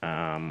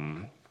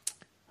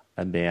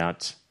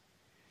about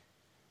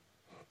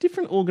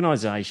different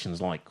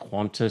organisations like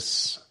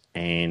Qantas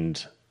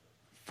and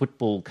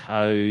football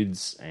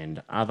codes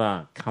and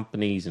other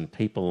companies and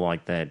people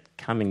like that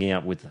coming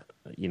out with,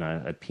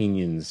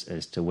 opinions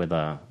as to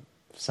whether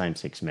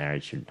same-sex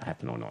marriage should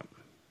happen or not?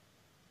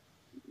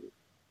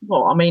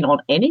 Well, I mean, on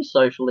any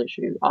social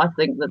issue, I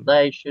think that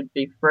they should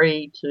be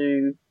free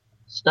to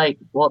state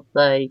what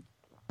they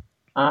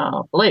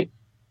believe.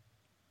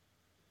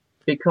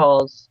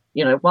 Because,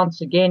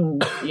 once again,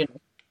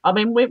 I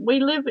mean, we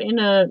live in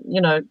a,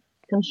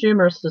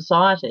 consumerist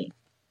society.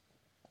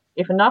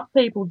 If enough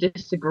people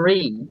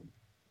disagree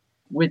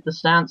with the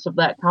stance of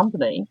that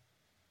company,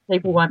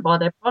 people won't buy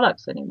their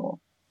products anymore,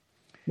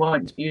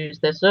 won't use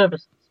their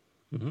services.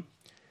 Mm-hmm.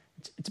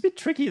 It's a bit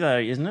tricky, though,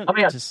 isn't it? I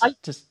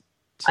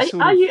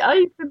mean, are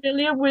you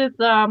familiar with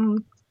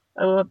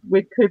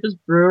Cooper's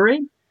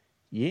Brewery?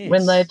 Yes.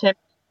 When they attempt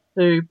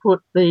to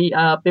put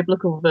the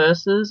biblical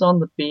verses on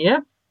the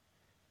beer?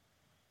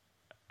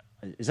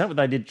 Is that what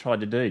they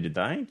tried to do? Did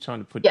they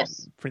trying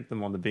to print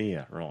them on the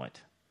beer?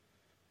 Right.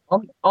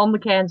 On the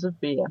cans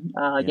of beer,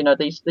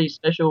 these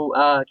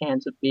special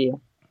cans of beer.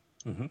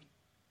 Mm-hmm.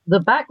 The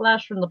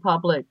backlash from the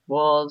public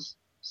was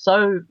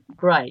so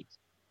great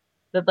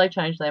that they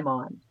changed their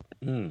mind.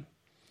 Mm.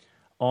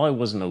 I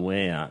wasn't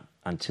aware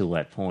until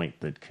that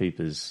point that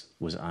Cooper's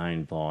was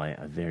owned by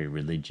a very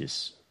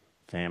religious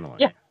family.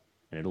 Yeah.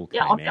 And it all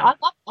came out.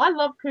 I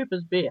love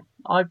Cooper's beer.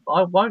 I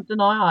won't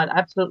deny I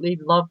absolutely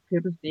love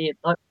Cooper's beer.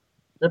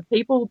 The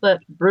people that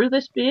brew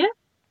this beer,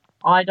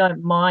 I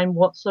don't mind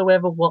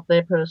whatsoever what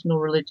their personal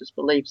religious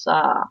beliefs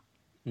are.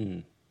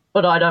 Mm.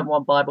 But I don't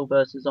want Bible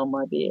verses on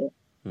my beer.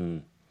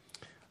 Mm.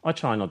 I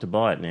try not to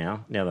buy it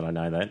now that I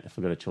know that, if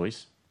I've got a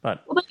choice.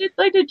 But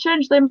they did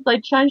change them. They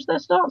changed their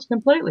stance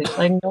completely,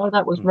 saying no,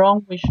 that was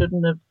wrong. We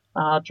shouldn't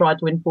have tried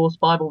to enforce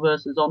Bible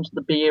verses onto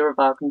the beer of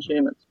our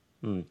consumers.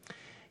 Mm.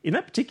 In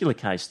that particular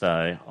case,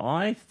 though,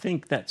 I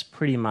think that's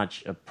pretty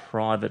much a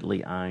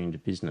privately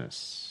owned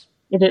business.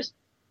 It is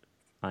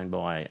owned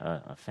by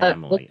a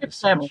family. A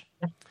family.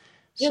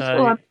 Yeah.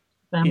 So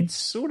it's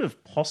sort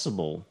of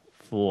possible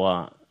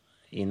for,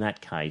 in that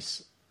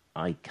case,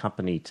 a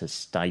company to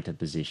state a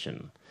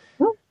position.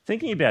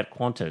 Thinking about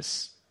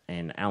Qantas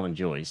and Alan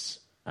Joyce,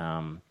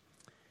 to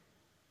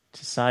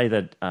say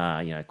that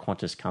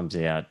Qantas comes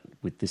out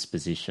with this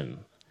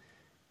position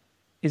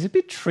is a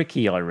bit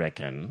tricky, I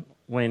reckon.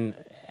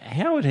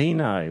 How would he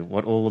know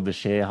what all of the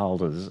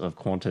shareholders of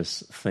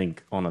Qantas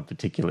think on a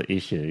particular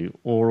issue,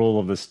 or all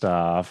of the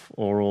staff,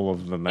 or all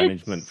of the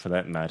management for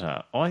that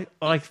matter?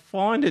 I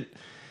find it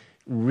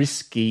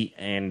risky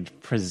and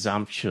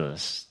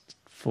presumptuous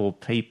for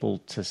people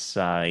to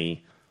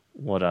say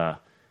what a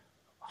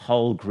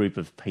whole group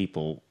of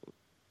people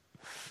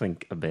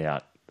think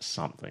about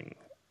something.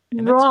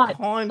 And that's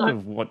kind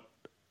of what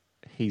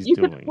he's doing.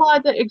 You could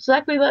apply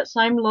exactly that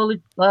same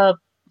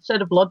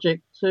set of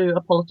logic to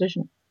a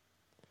politician.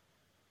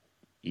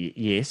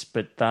 Yes,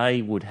 but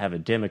they would have a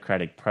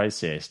democratic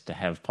process to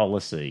have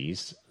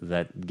policies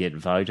that get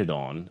voted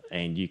on,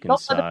 and you can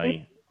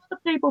say... the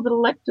people that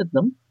elected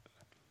them.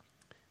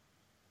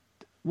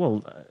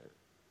 Well,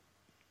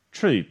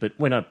 true, but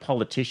when a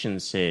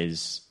politician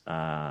says,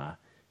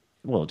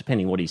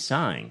 depending what he's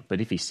saying, but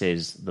if he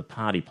says the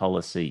party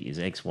policy is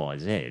X, Y,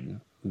 Z,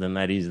 then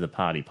that is the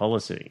party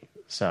policy.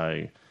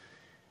 So,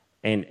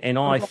 and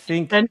I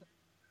think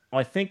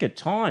at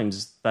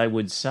times they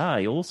would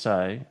say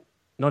also,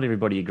 not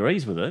everybody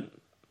agrees with it,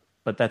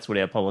 but that's what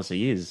our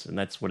policy is, and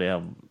that's what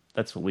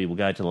we will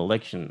go to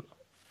election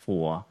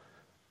for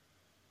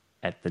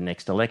at the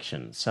next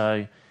election.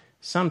 So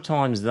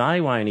sometimes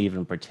they won't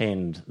even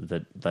pretend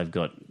that they've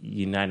got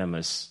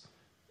unanimous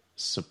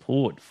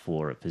support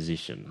for a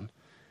position,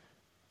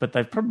 but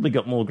they've probably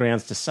got more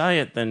grounds to say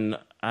it than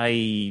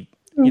an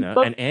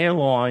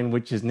airline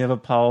which has never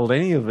polled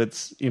any of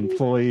its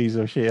employees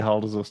or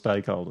shareholders or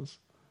stakeholders.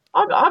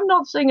 I'm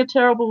not seeing a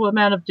terrible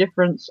amount of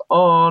difference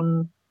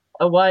on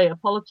a way a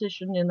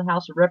politician in the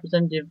House of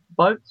Representatives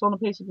votes on a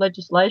piece of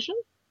legislation.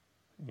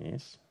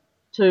 Yes.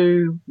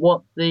 To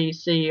what the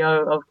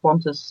CEO of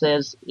Qantas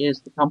says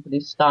is the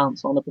company's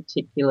stance on a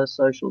particular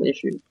social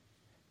issue.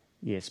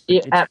 Yes.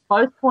 But at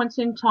both points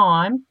in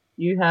time,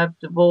 you have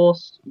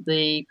divorced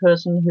the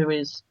person who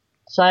is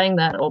saying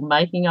that or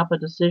making up a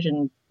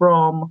decision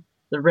from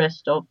the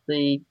rest of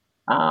the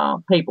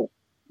people.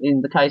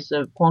 In the case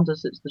of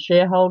Qantas, it's the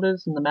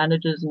shareholders and the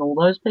managers and all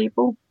those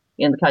people.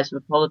 In the case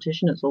of a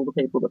politician, it's all the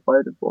people that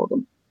voted for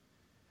them.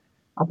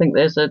 I think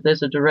there's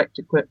a direct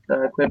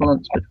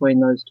equivalence between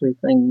those two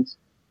things.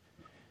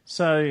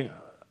 So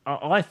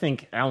I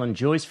think Alan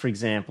Joyce, for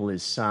example,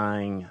 is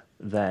saying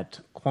that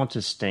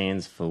Qantas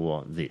stands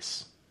for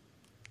this.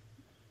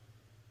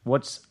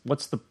 What's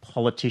the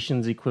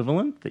politician's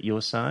equivalent that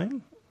you're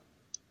saying?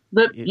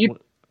 People,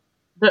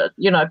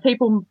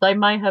 they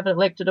may have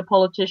elected a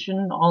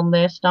politician on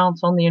their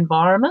stance on the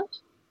environment,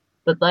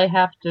 but they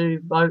have to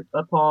vote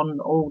upon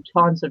all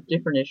kinds of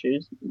different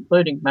issues,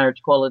 including marriage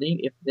equality,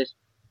 if this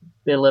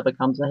bill ever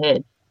comes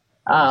ahead.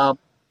 Yes.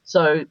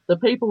 So the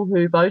people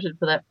who voted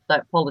for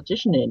that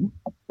politician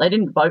they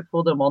didn't vote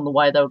for them on the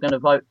way they were going to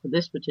vote for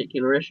this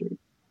particular issue.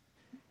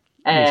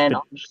 And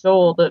I'm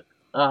sure that,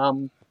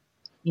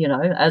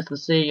 as the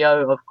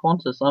CEO of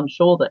Qantas, I'm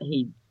sure that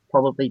he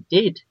probably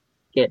did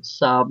get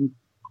some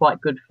quite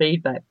good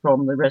feedback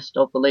from the rest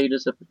of the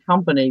leaders of the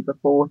company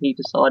before he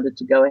decided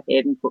to go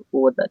ahead and put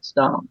forward that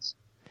stance.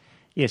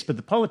 Yes, but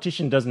the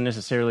politician doesn't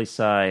necessarily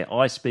say,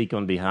 I speak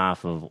on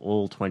behalf of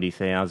all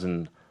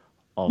 20,000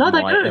 of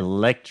my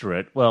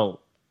electorate.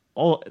 Well,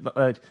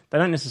 they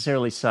don't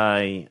necessarily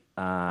say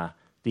the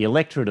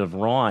electorate of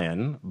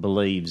Ryan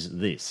believes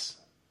this.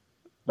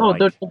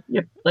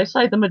 They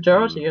say the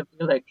majority of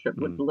the electorate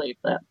would believe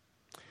that.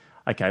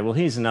 Okay, well,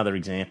 here's another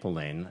example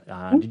then.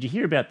 Did you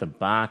hear about the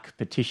Bark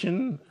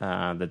petition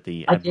that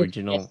the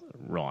Aboriginal... Yes.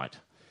 Right.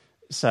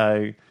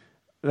 So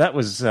that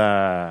was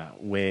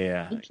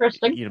where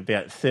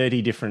about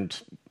 30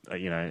 different,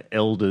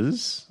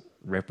 elders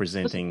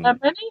representing... Was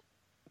it that many?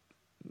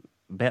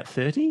 About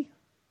 30?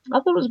 I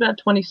thought it was about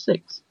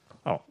 26.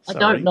 Oh, sorry. I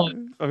don't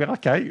know.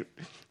 Okay,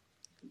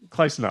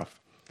 close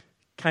enough.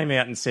 Came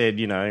out and said,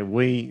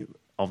 we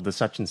of the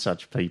such and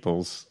such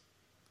peoples,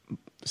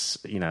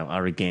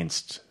 are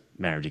against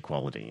marriage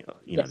equality,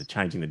 the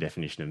changing the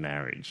definition of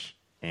marriage.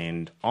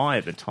 And I,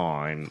 at the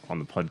time, on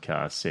the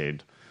podcast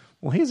said,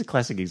 well, here's a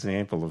classic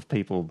example of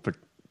people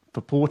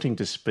purporting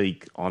to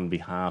speak on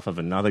behalf of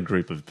another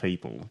group of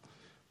people,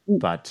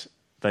 but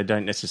they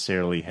don't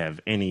necessarily have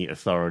any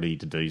authority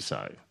to do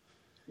so.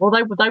 Well,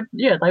 they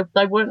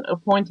weren't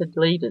appointed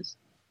leaders.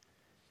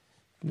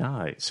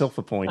 No,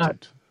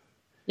 self-appointed.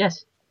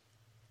 Yes.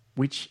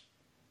 Which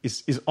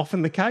is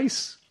often the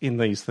case in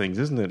these things,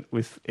 isn't it,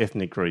 with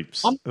ethnic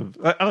groups and with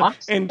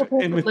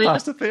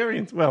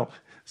Pastafarians? Well,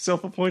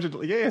 self-appointed,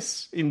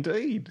 yes,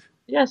 indeed.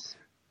 Yes.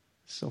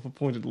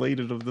 Self-appointed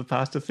leader of the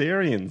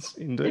Pastafarians,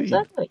 indeed.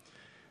 Exactly.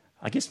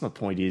 I guess my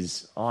point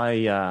is,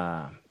 I'm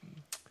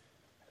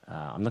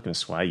not going to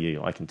sway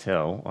you, I can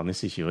tell, on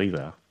this issue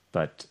either.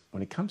 But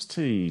when it comes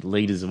to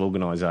leaders of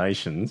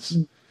organisations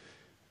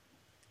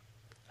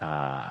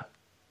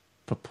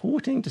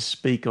purporting to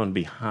speak on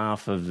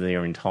behalf of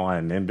their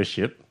entire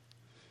membership,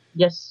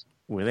 yes,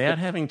 without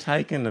having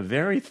taken a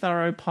very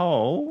thorough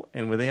poll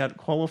and without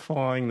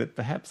qualifying that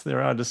perhaps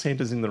there are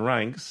dissenters in the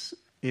ranks,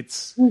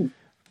 it's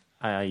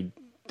a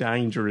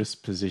dangerous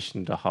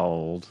position to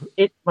hold.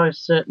 It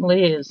most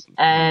certainly is.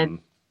 And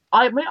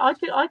I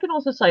can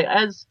also say,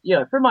 as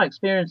from my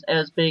experience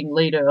as being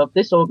leader of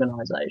this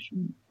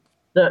organisation,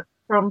 that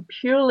from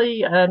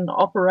purely an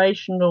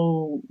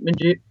operational,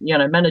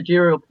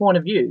 managerial point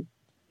of view,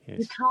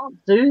 you can't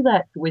do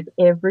that with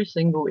every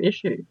single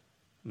issue.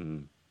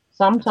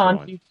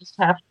 Sometimes you just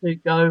have to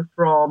go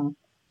from,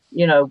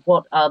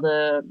 what are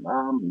the,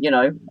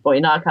 or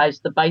in our case,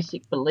 the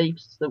basic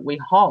beliefs that we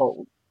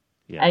hold,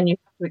 and you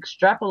have to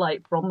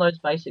extrapolate from those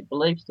basic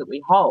beliefs that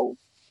we hold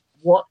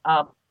what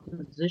our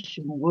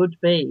position would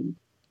be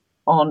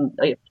on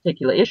a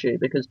particular issue,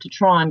 because to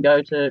try and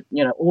go to,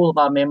 all of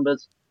our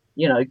members,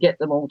 get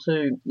them all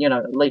to,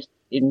 at least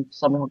in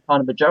some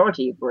kind of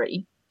majority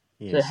agree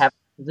to have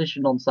a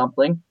position on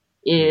something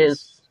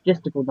is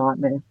just a good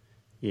nightmare.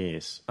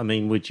 Yes. I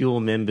mean, would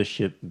your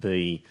membership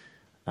be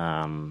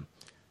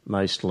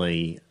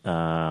mostly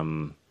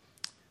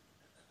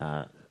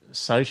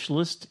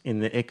socialist in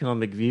the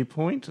economic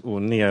viewpoint or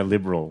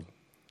neoliberal?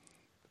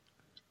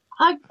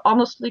 I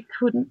honestly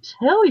couldn't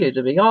tell you,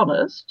 to be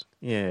honest.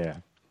 Yeah.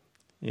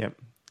 Yep.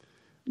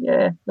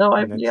 Yeah. No,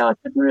 I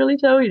couldn't really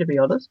tell you, to be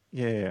honest.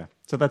 Yeah.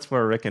 So that's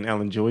where I reckon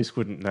Alan Joyce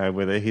wouldn't know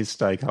whether his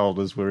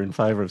stakeholders were in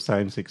favour of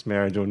same-sex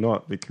marriage or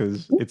not,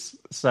 because it's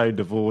so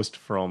divorced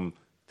from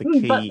the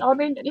key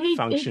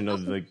function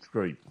of the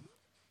group.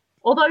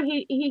 Although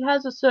he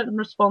has a certain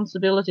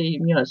responsibility,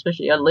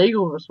 especially a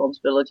legal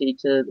responsibility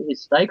to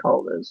his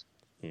stakeholders,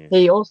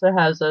 he also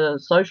has a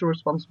social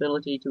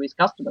responsibility to his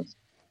customers.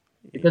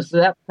 Because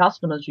without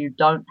customers, you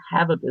don't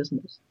have a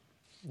business.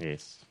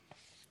 Yes.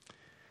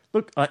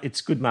 Look,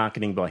 it's good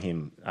marketing by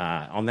him.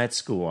 On that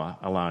score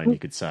alone, you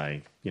could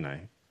say,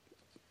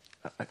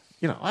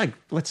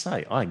 let's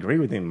say I agree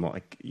with him,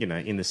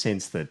 in the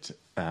sense that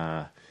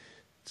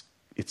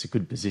it's a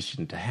good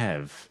position to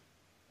have,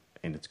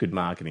 and it's good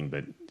marketing.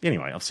 But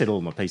anyway, I've said all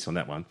my piece on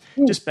that one.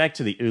 Just back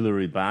to the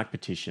Uluru Bark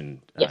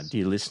petition.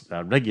 Dear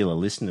regular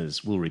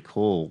listeners will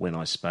recall when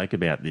I spoke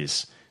about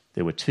this,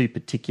 there were two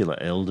particular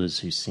elders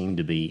who seemed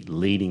to be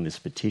leading this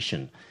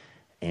petition.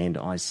 And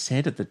I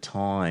said at the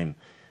time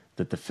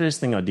that the first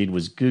thing I did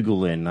was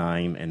Google their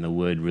name and the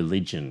word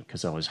religion,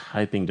 because I was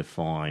hoping to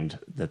find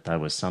that they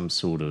were some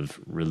sort of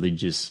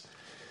religious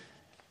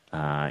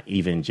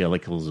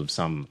evangelicals of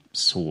some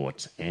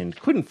sort, and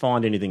couldn't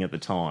find anything at the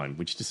time,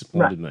 which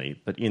disappointed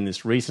me. But in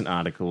this recent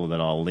article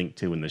that I'll link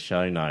to in the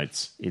show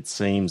notes, it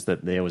seems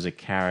that there was a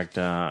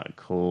character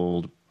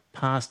called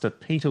Pastor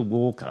Peter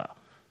Walker,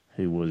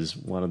 who was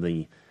one of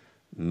the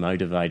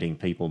motivating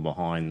people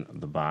behind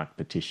the Bark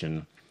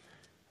petition.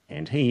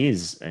 And he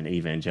is an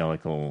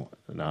evangelical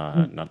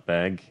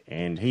nutbag,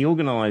 and he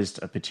organised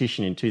a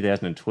petition in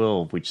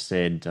 2012 which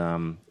said,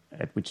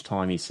 at which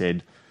time he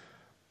said,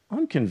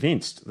 "I'm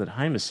convinced that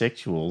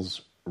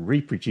homosexuals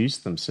reproduce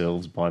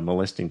themselves by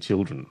molesting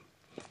children."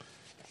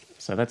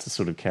 So that's the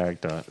sort of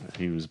character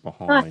who was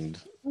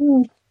behind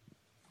the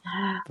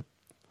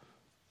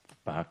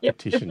Bark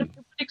petition. It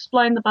would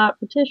explain the Bark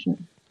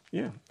petition.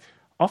 Yeah.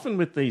 Often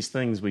with these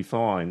things we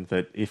find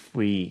that if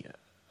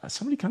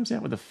somebody comes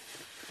out with a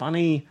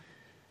funny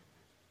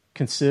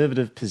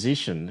conservative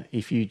position,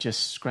 if you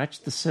just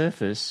scratch the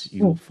surface,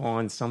 you'll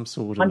find some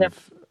sort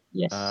of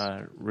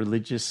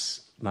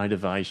religious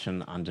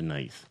motivation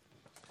underneath.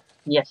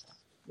 Yes.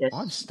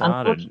 I've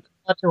started.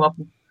 Not too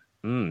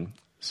often.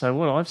 So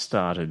what I've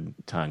started,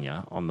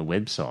 Tanya, on the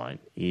website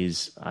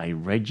is a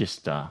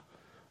register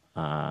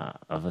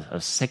of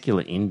a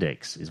secular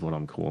index, is what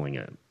I'm calling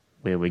it,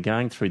 where we're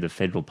going through the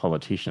federal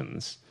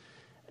politicians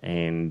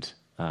and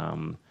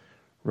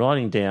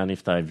writing down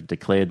if they've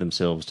declared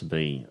themselves to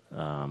be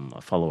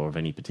a follower of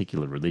any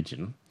particular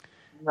religion,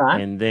 right?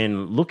 And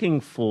then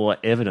looking for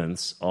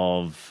evidence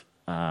of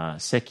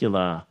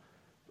secular,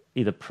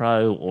 either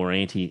pro or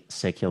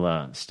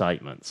anti-secular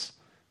statements.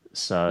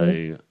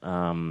 So,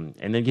 and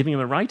then giving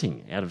them a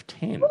rating out of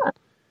 10. Right.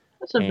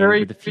 That's a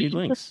very with a few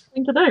links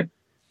thing to do.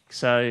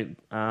 So,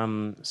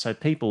 so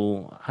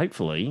people,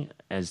 hopefully,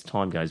 as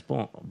time goes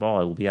by,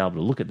 will be able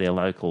to look at their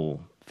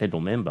local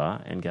federal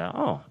member and go,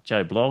 "Oh,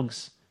 Joe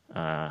Bloggs,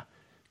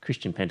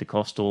 Christian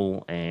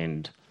Pentecostal,"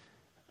 and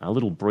a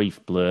little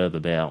brief blurb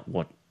about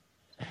what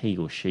he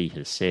or she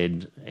has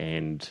said,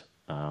 and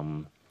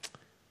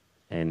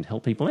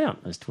help people out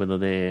as to whether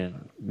their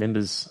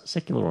member's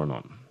secular or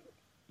not.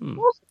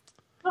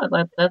 Oh,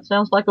 that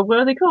sounds like a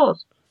worthy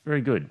cause.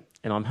 Very good.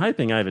 And I'm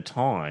hoping over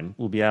time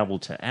we'll be able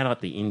to add up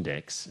the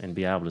index and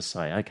be able to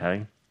say,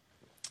 okay,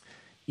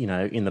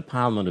 in the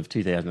Parliament of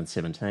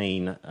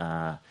 2017,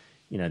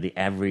 the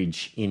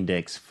average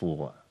index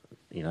for,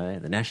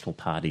 the National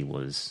Party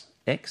was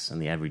X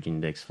and the average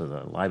index for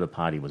the Labor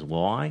Party was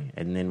Y.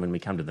 And then when we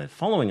come to the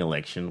following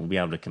election, we'll be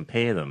able to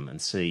compare them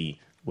and see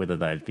whether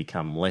they've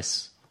become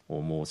less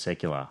or more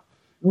secular.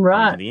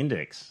 Right. To the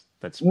index.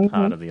 That's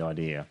part of the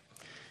idea.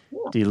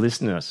 Yeah. Dear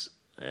listeners,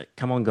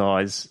 come on,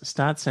 guys,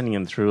 start sending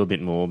them through a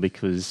bit more,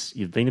 because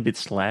you've been a bit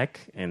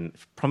slack and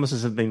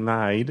promises have been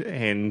made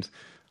and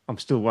I'm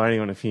still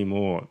waiting on a few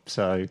more.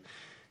 So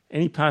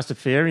any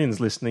Pastafarians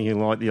listening who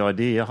like the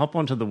idea, hop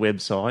onto the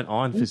website,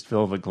 Iron Fist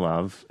Velvet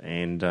Glove,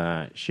 and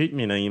shoot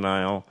me an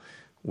email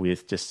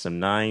with just some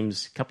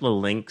names, a couple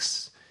of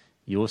links,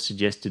 your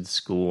suggested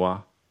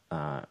score,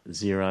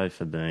 0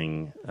 for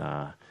being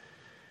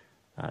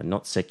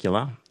not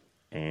secular,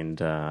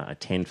 and a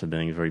 10 for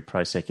being very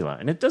pro-secular.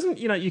 And it doesn't,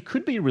 you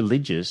could be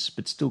religious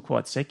but still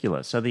quite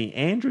secular. So the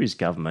Andrews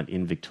government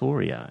in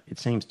Victoria, it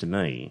seems to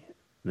me,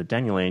 that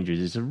Daniel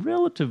Andrews is a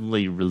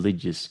relatively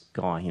religious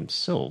guy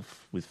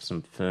himself with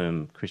some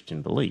firm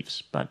Christian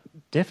beliefs, but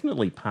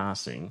definitely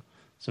passing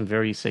some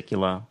very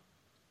secular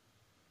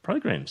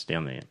programs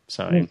down there.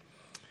 So,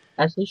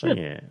 as he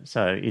should.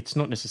 So it's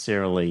not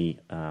necessarily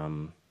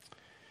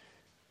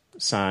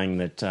saying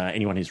that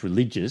anyone who's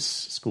religious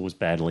scores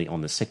badly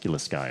on the secular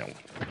scale.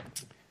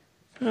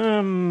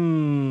 Let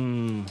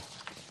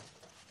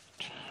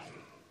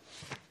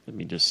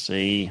me just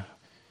see.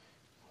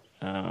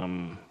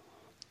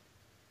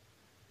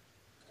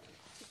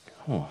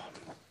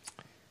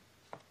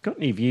 Got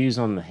any views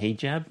on the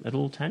hijab at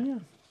all,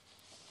 Tanya?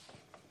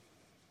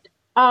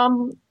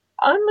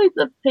 Only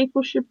that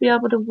people should be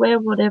able to wear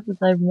whatever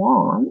they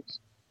want.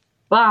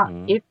 But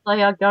if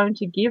they are going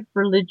to give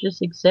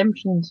religious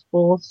exemptions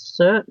for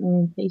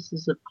certain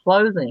pieces of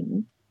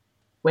clothing,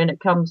 when it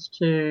comes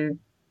to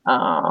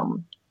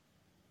along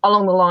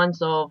the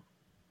lines of,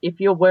 if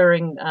you're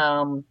wearing,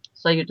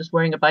 say you're just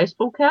wearing a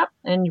baseball cap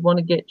and you want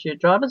to get your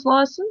driver's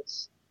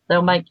license,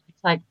 they'll make you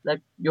take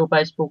your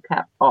baseball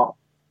cap off.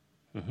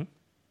 Mm-hmm.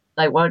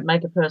 They won't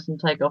make a person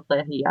take off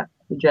their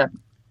hijab.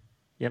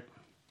 Yep.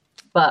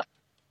 But,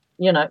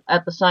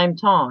 at the same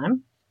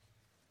time,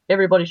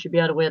 everybody should be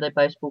able to wear their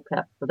baseball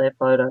cap for their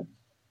photo.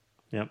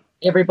 Yep.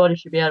 Everybody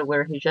should be able to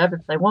wear a hijab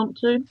if they want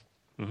to.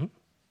 Mm-hmm.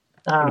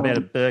 What about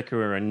a burqa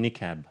or a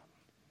niqab?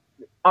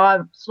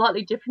 I'm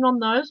slightly different on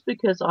those,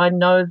 because I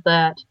know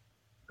that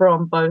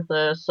from both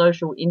a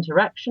social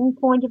interaction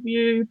point of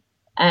view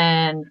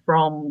and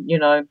from,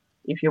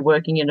 if you're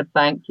working in a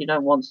bank, you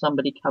don't want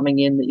somebody coming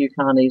in that you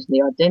can't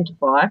easily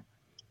identify,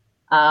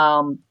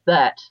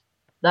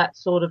 that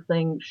sort of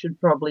thing should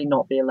probably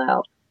not be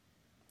allowed.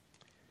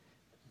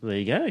 There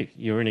you go.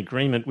 You're in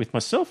agreement with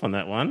myself on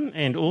that one,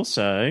 and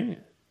also,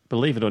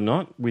 believe it or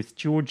not, with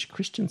George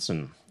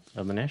Christensen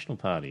of the National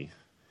Party.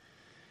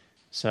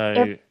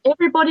 So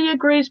everybody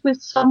agrees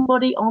with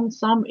somebody on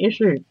some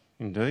issue.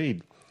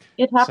 Indeed.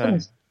 It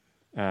happens.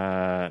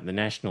 So, the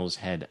Nationals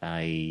had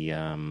a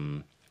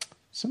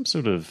some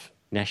sort of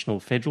National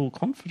Federal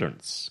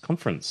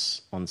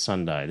Conference on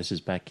Sunday. This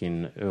is back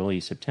in early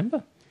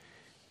September.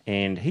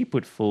 And he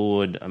put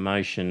forward a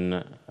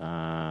motion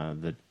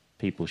that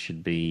people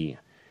should be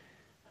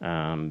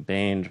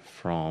banned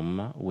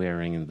from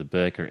wearing the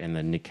burqa and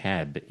the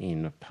niqab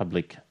in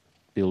public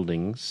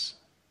buildings,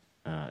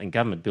 in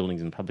government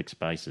buildings and public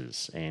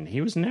spaces. And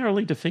he was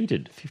narrowly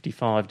defeated,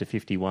 55 to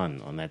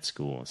 51 on that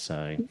score.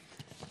 So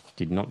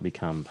did not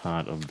become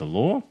part of the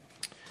law.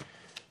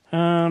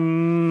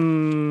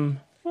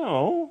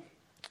 Well,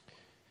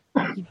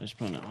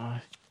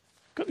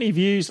 got any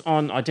views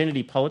on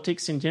identity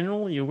politics in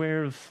general? Are you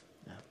aware of...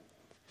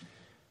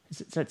 Is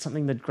that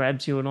something that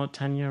grabs you or not,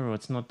 Tanya, or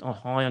it's not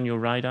high on your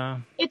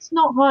radar? It's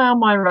not high on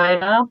my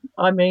radar.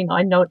 I mean,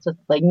 I know it's a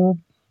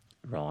thing.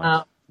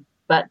 Right.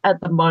 But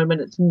at the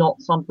moment, it's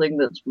not something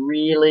that's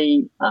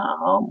really,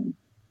 come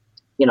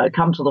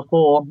to the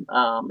fore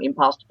in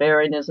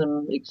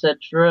Pastafarianism,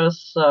 etc.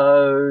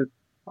 So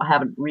I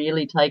haven't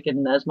really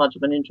taken as much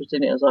of an interest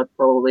in it as I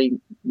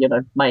probably,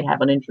 may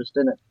have an interest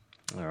in it.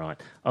 All right.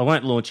 I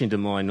won't launch into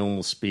my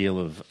normal spiel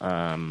of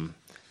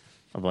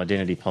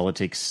identity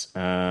politics.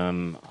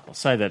 I'll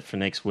say that for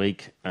next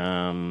week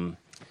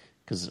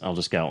because I'll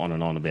just go on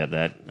and on about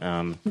that.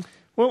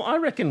 Well, I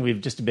reckon we've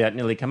just about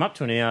nearly come up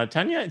to an hour,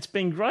 Tanya. It's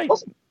been great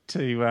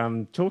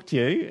to talk to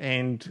you,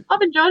 and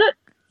I've enjoyed it.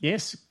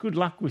 Yes, good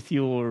luck with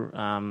your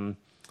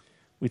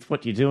with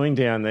what you're doing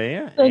down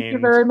there. Thank you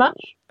very much.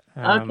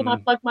 Can I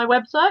plug my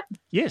website?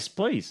 Yes,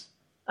 please.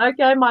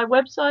 Okay, my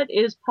website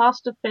is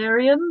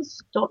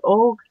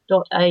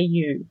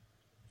pastafarians.org.au.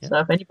 So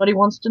if anybody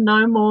wants to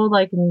know more,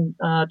 they can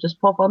just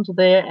pop onto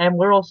there. And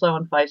we're also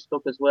on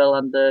Facebook as well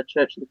under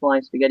Church of the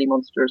Flying Spaghetti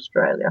Monster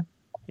Australia.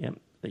 Yeah.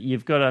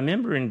 You've got a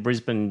member in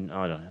Brisbane,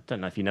 I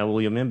don't know if you know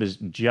all your members,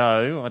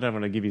 Joe. I don't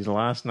want to give his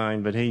last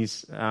name, but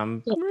he's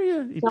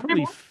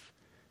probably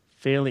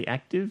fairly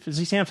active. Does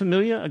he sound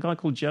familiar, a guy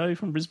called Joe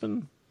from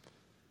Brisbane?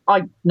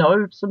 I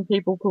know some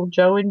people called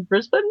Joe in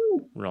Brisbane.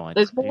 Right.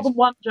 There's more than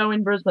one Joe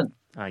in Brisbane.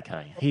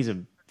 Okay. He's a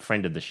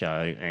friend of the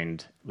show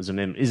and is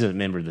a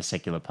member of the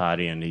Secular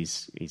Party, and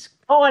he's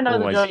I know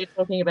the Joe you're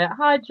talking about.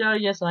 Hi, Joe.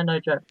 Yes, I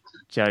know Joe.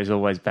 Joe's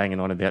always banging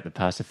on about the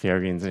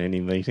Pastafarians in any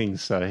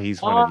meetings, so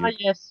he's one of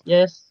your...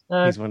 yes.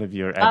 He's one of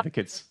your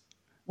advocates.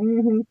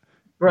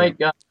 Great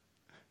guy.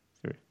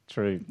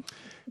 True.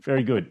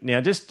 Very good.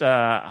 Now, just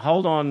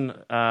hold on.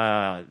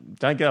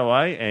 Don't go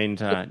away.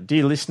 And,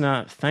 dear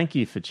listener, thank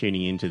you for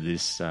tuning into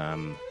this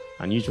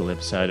unusual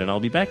episode. And I'll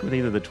be back with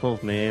either the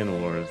 12th Man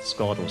or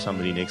Scott or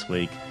somebody next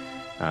week.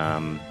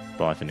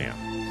 Bye for now.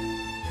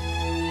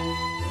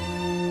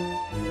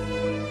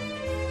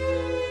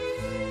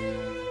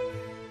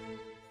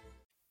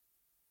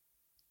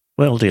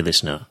 Well, dear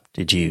listener,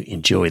 did you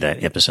enjoy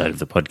that episode of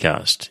the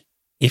podcast?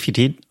 If you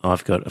did,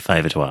 I've got a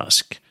favour to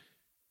ask.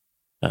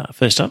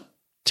 First up,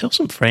 tell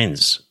some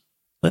friends.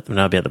 Let them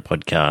know about the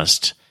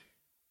podcast.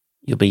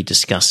 You'll be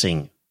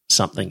discussing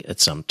something at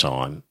some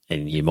time,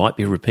 and you might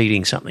be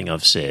repeating something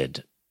I've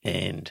said.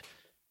 And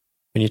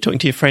when you're talking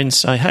to your friends,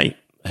 say, hey,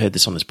 I heard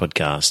this on this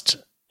podcast,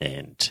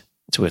 and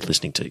it's worth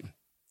listening to.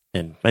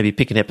 And maybe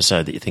pick an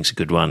episode that you think's a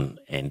good one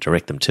and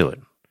direct them to it.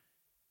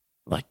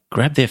 Like,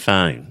 grab their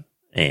phone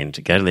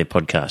and go to their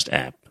podcast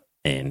app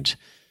and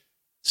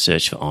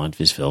search for Iron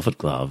Fist Velvet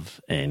Glove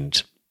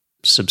and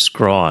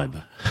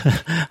subscribe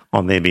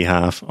on their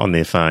behalf on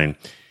their phone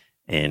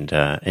and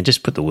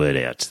just put the word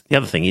out. The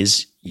other thing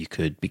is you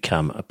could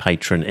become a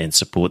patron and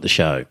support the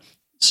show.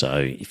 So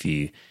if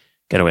you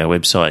go to our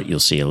website, you'll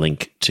see a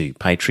link to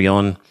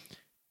Patreon,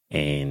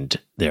 and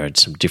there are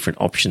some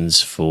different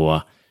options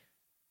for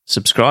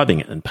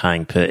subscribing and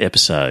paying per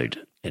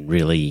episode. And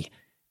really,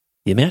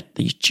 the amount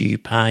that you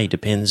pay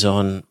depends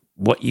on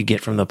what you get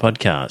from the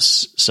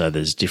podcast. So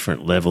there's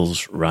different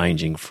levels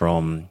ranging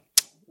from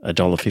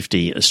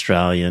 $1.50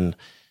 Australian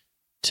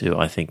to,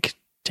 I think,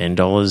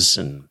 $10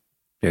 and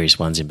various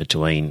ones in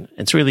between.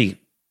 It's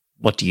really,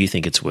 what do you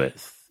think it's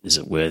worth? Is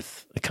it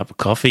worth a cup of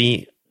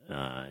coffee?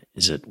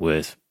 Is it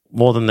worth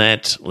more than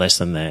that, less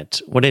than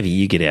that? Whatever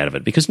you get out of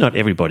it, because not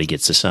everybody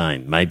gets the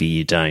same. Maybe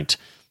you don't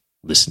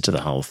listen to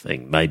the whole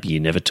thing. Maybe you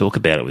never talk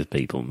about it with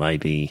people.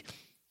 Maybe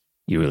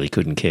you really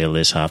couldn't care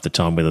less half the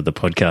time whether the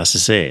podcast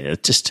is there.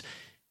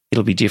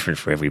 It'll be different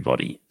for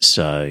everybody.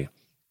 So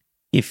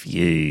if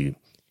you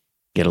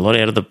get a lot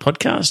out of the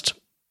podcast,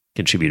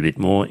 contribute a bit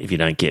more. If you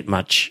don't get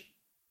much,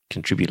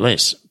 contribute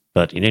less.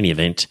 But in any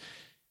event,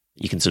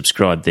 you can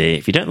subscribe there.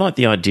 If you don't like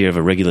the idea of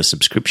a regular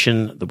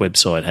subscription, the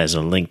website has a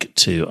link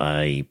to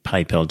a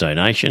PayPal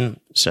donation,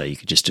 so you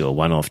could just do a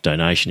one-off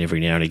donation every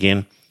now and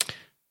again.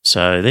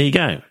 So there you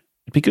go.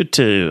 It'd be good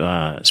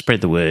to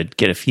spread the word,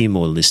 get a few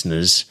more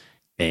listeners,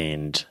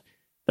 and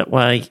that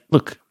way,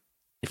 look,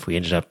 if we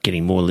ended up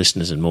getting more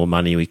listeners and more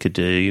money, we could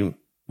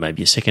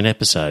maybe a second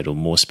episode or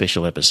more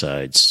special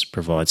episodes,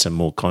 provide some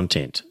more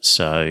content.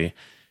 So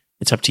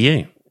it's up to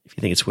you. If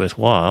you think it's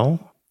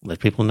worthwhile, let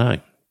people know.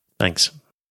 Thanks.